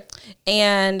 Okay.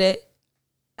 And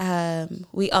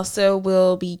we also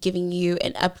will be giving you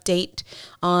an update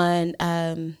on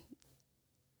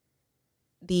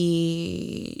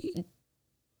the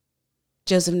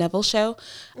Joseph Neville show.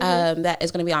 That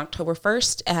is going to be October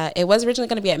 1st. It was originally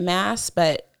going to be at Mass,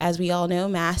 but as we all know,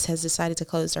 Mass has decided to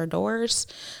close their doors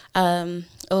a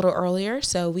little earlier.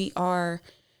 So we are...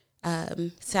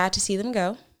 sad to see them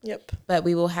go. Yep. But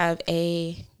we will have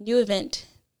a new event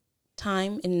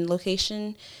time and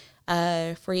location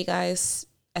for you guys.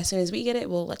 As soon as we get it,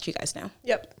 we'll let you guys know.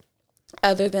 Yep.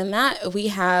 Other than that, we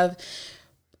have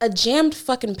a jammed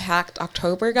fucking packed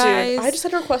October, guys. Dude, I just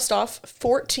had to request off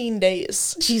 14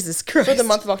 days. Jesus Christ. For the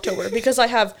month of October because I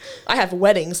have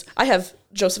weddings. I have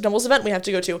Joseph Neville's event we have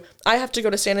to go to. I have to go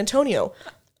to San Antonio.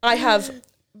 I have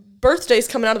birthdays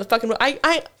coming out of the fucking...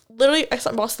 I literally, I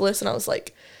sat boss the list and I was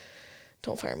like,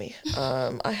 don't fire me.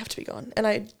 I have to be gone. And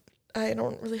I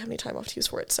don't really have any time off to use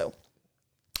for it. So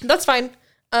that's fine.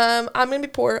 I'm going to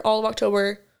be poor all of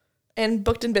October and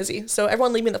booked and busy. So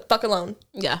everyone leave me the fuck alone.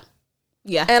 Yeah.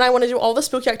 Yeah. And I want to do all the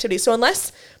spooky activities. So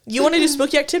unless you want to do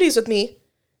spooky activities with me,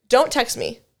 don't text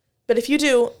me. But if you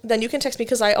do, then you can text me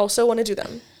because I also want to do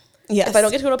them. Yes. If I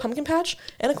don't get to go to a pumpkin patch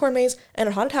and a corn maze and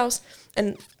a haunted house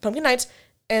and pumpkin nights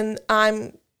and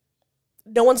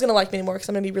no one's going to like me anymore because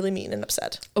I'm going to be really mean and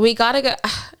upset. We got to go.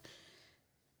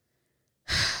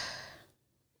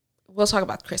 We'll talk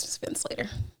about Christmas events later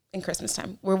in Christmas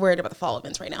time. We're worried about the fall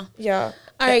events right now. Yeah.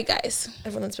 All right, guys.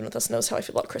 Everyone that's been with us knows how I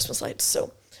feel about Christmas lights.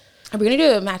 So, are we going to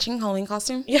do a matching Halloween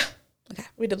costume? Yeah. Okay.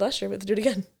 We did last year. We have to do it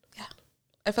again. Yeah.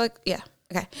 I feel like, yeah.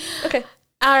 Okay. Okay.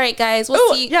 All right, guys.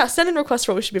 We'll see. Yeah. Send in requests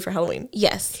for what we should be for Halloween.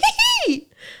 Yes.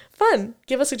 Fun.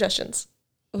 Give us suggestions.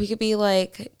 We could be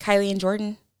like Kylie and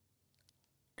Jordan.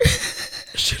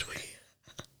 Should we?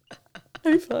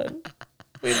 That'd be fun.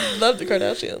 We love the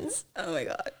Kardashians. Oh my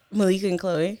God. Malika and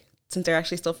Chloe, since they're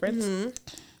actually still friends. Mm-hmm.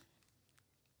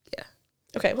 Yeah.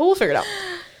 Okay. Well, we'll figure it out.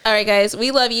 All right, guys.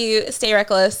 We love you. Stay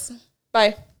reckless.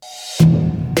 Bye.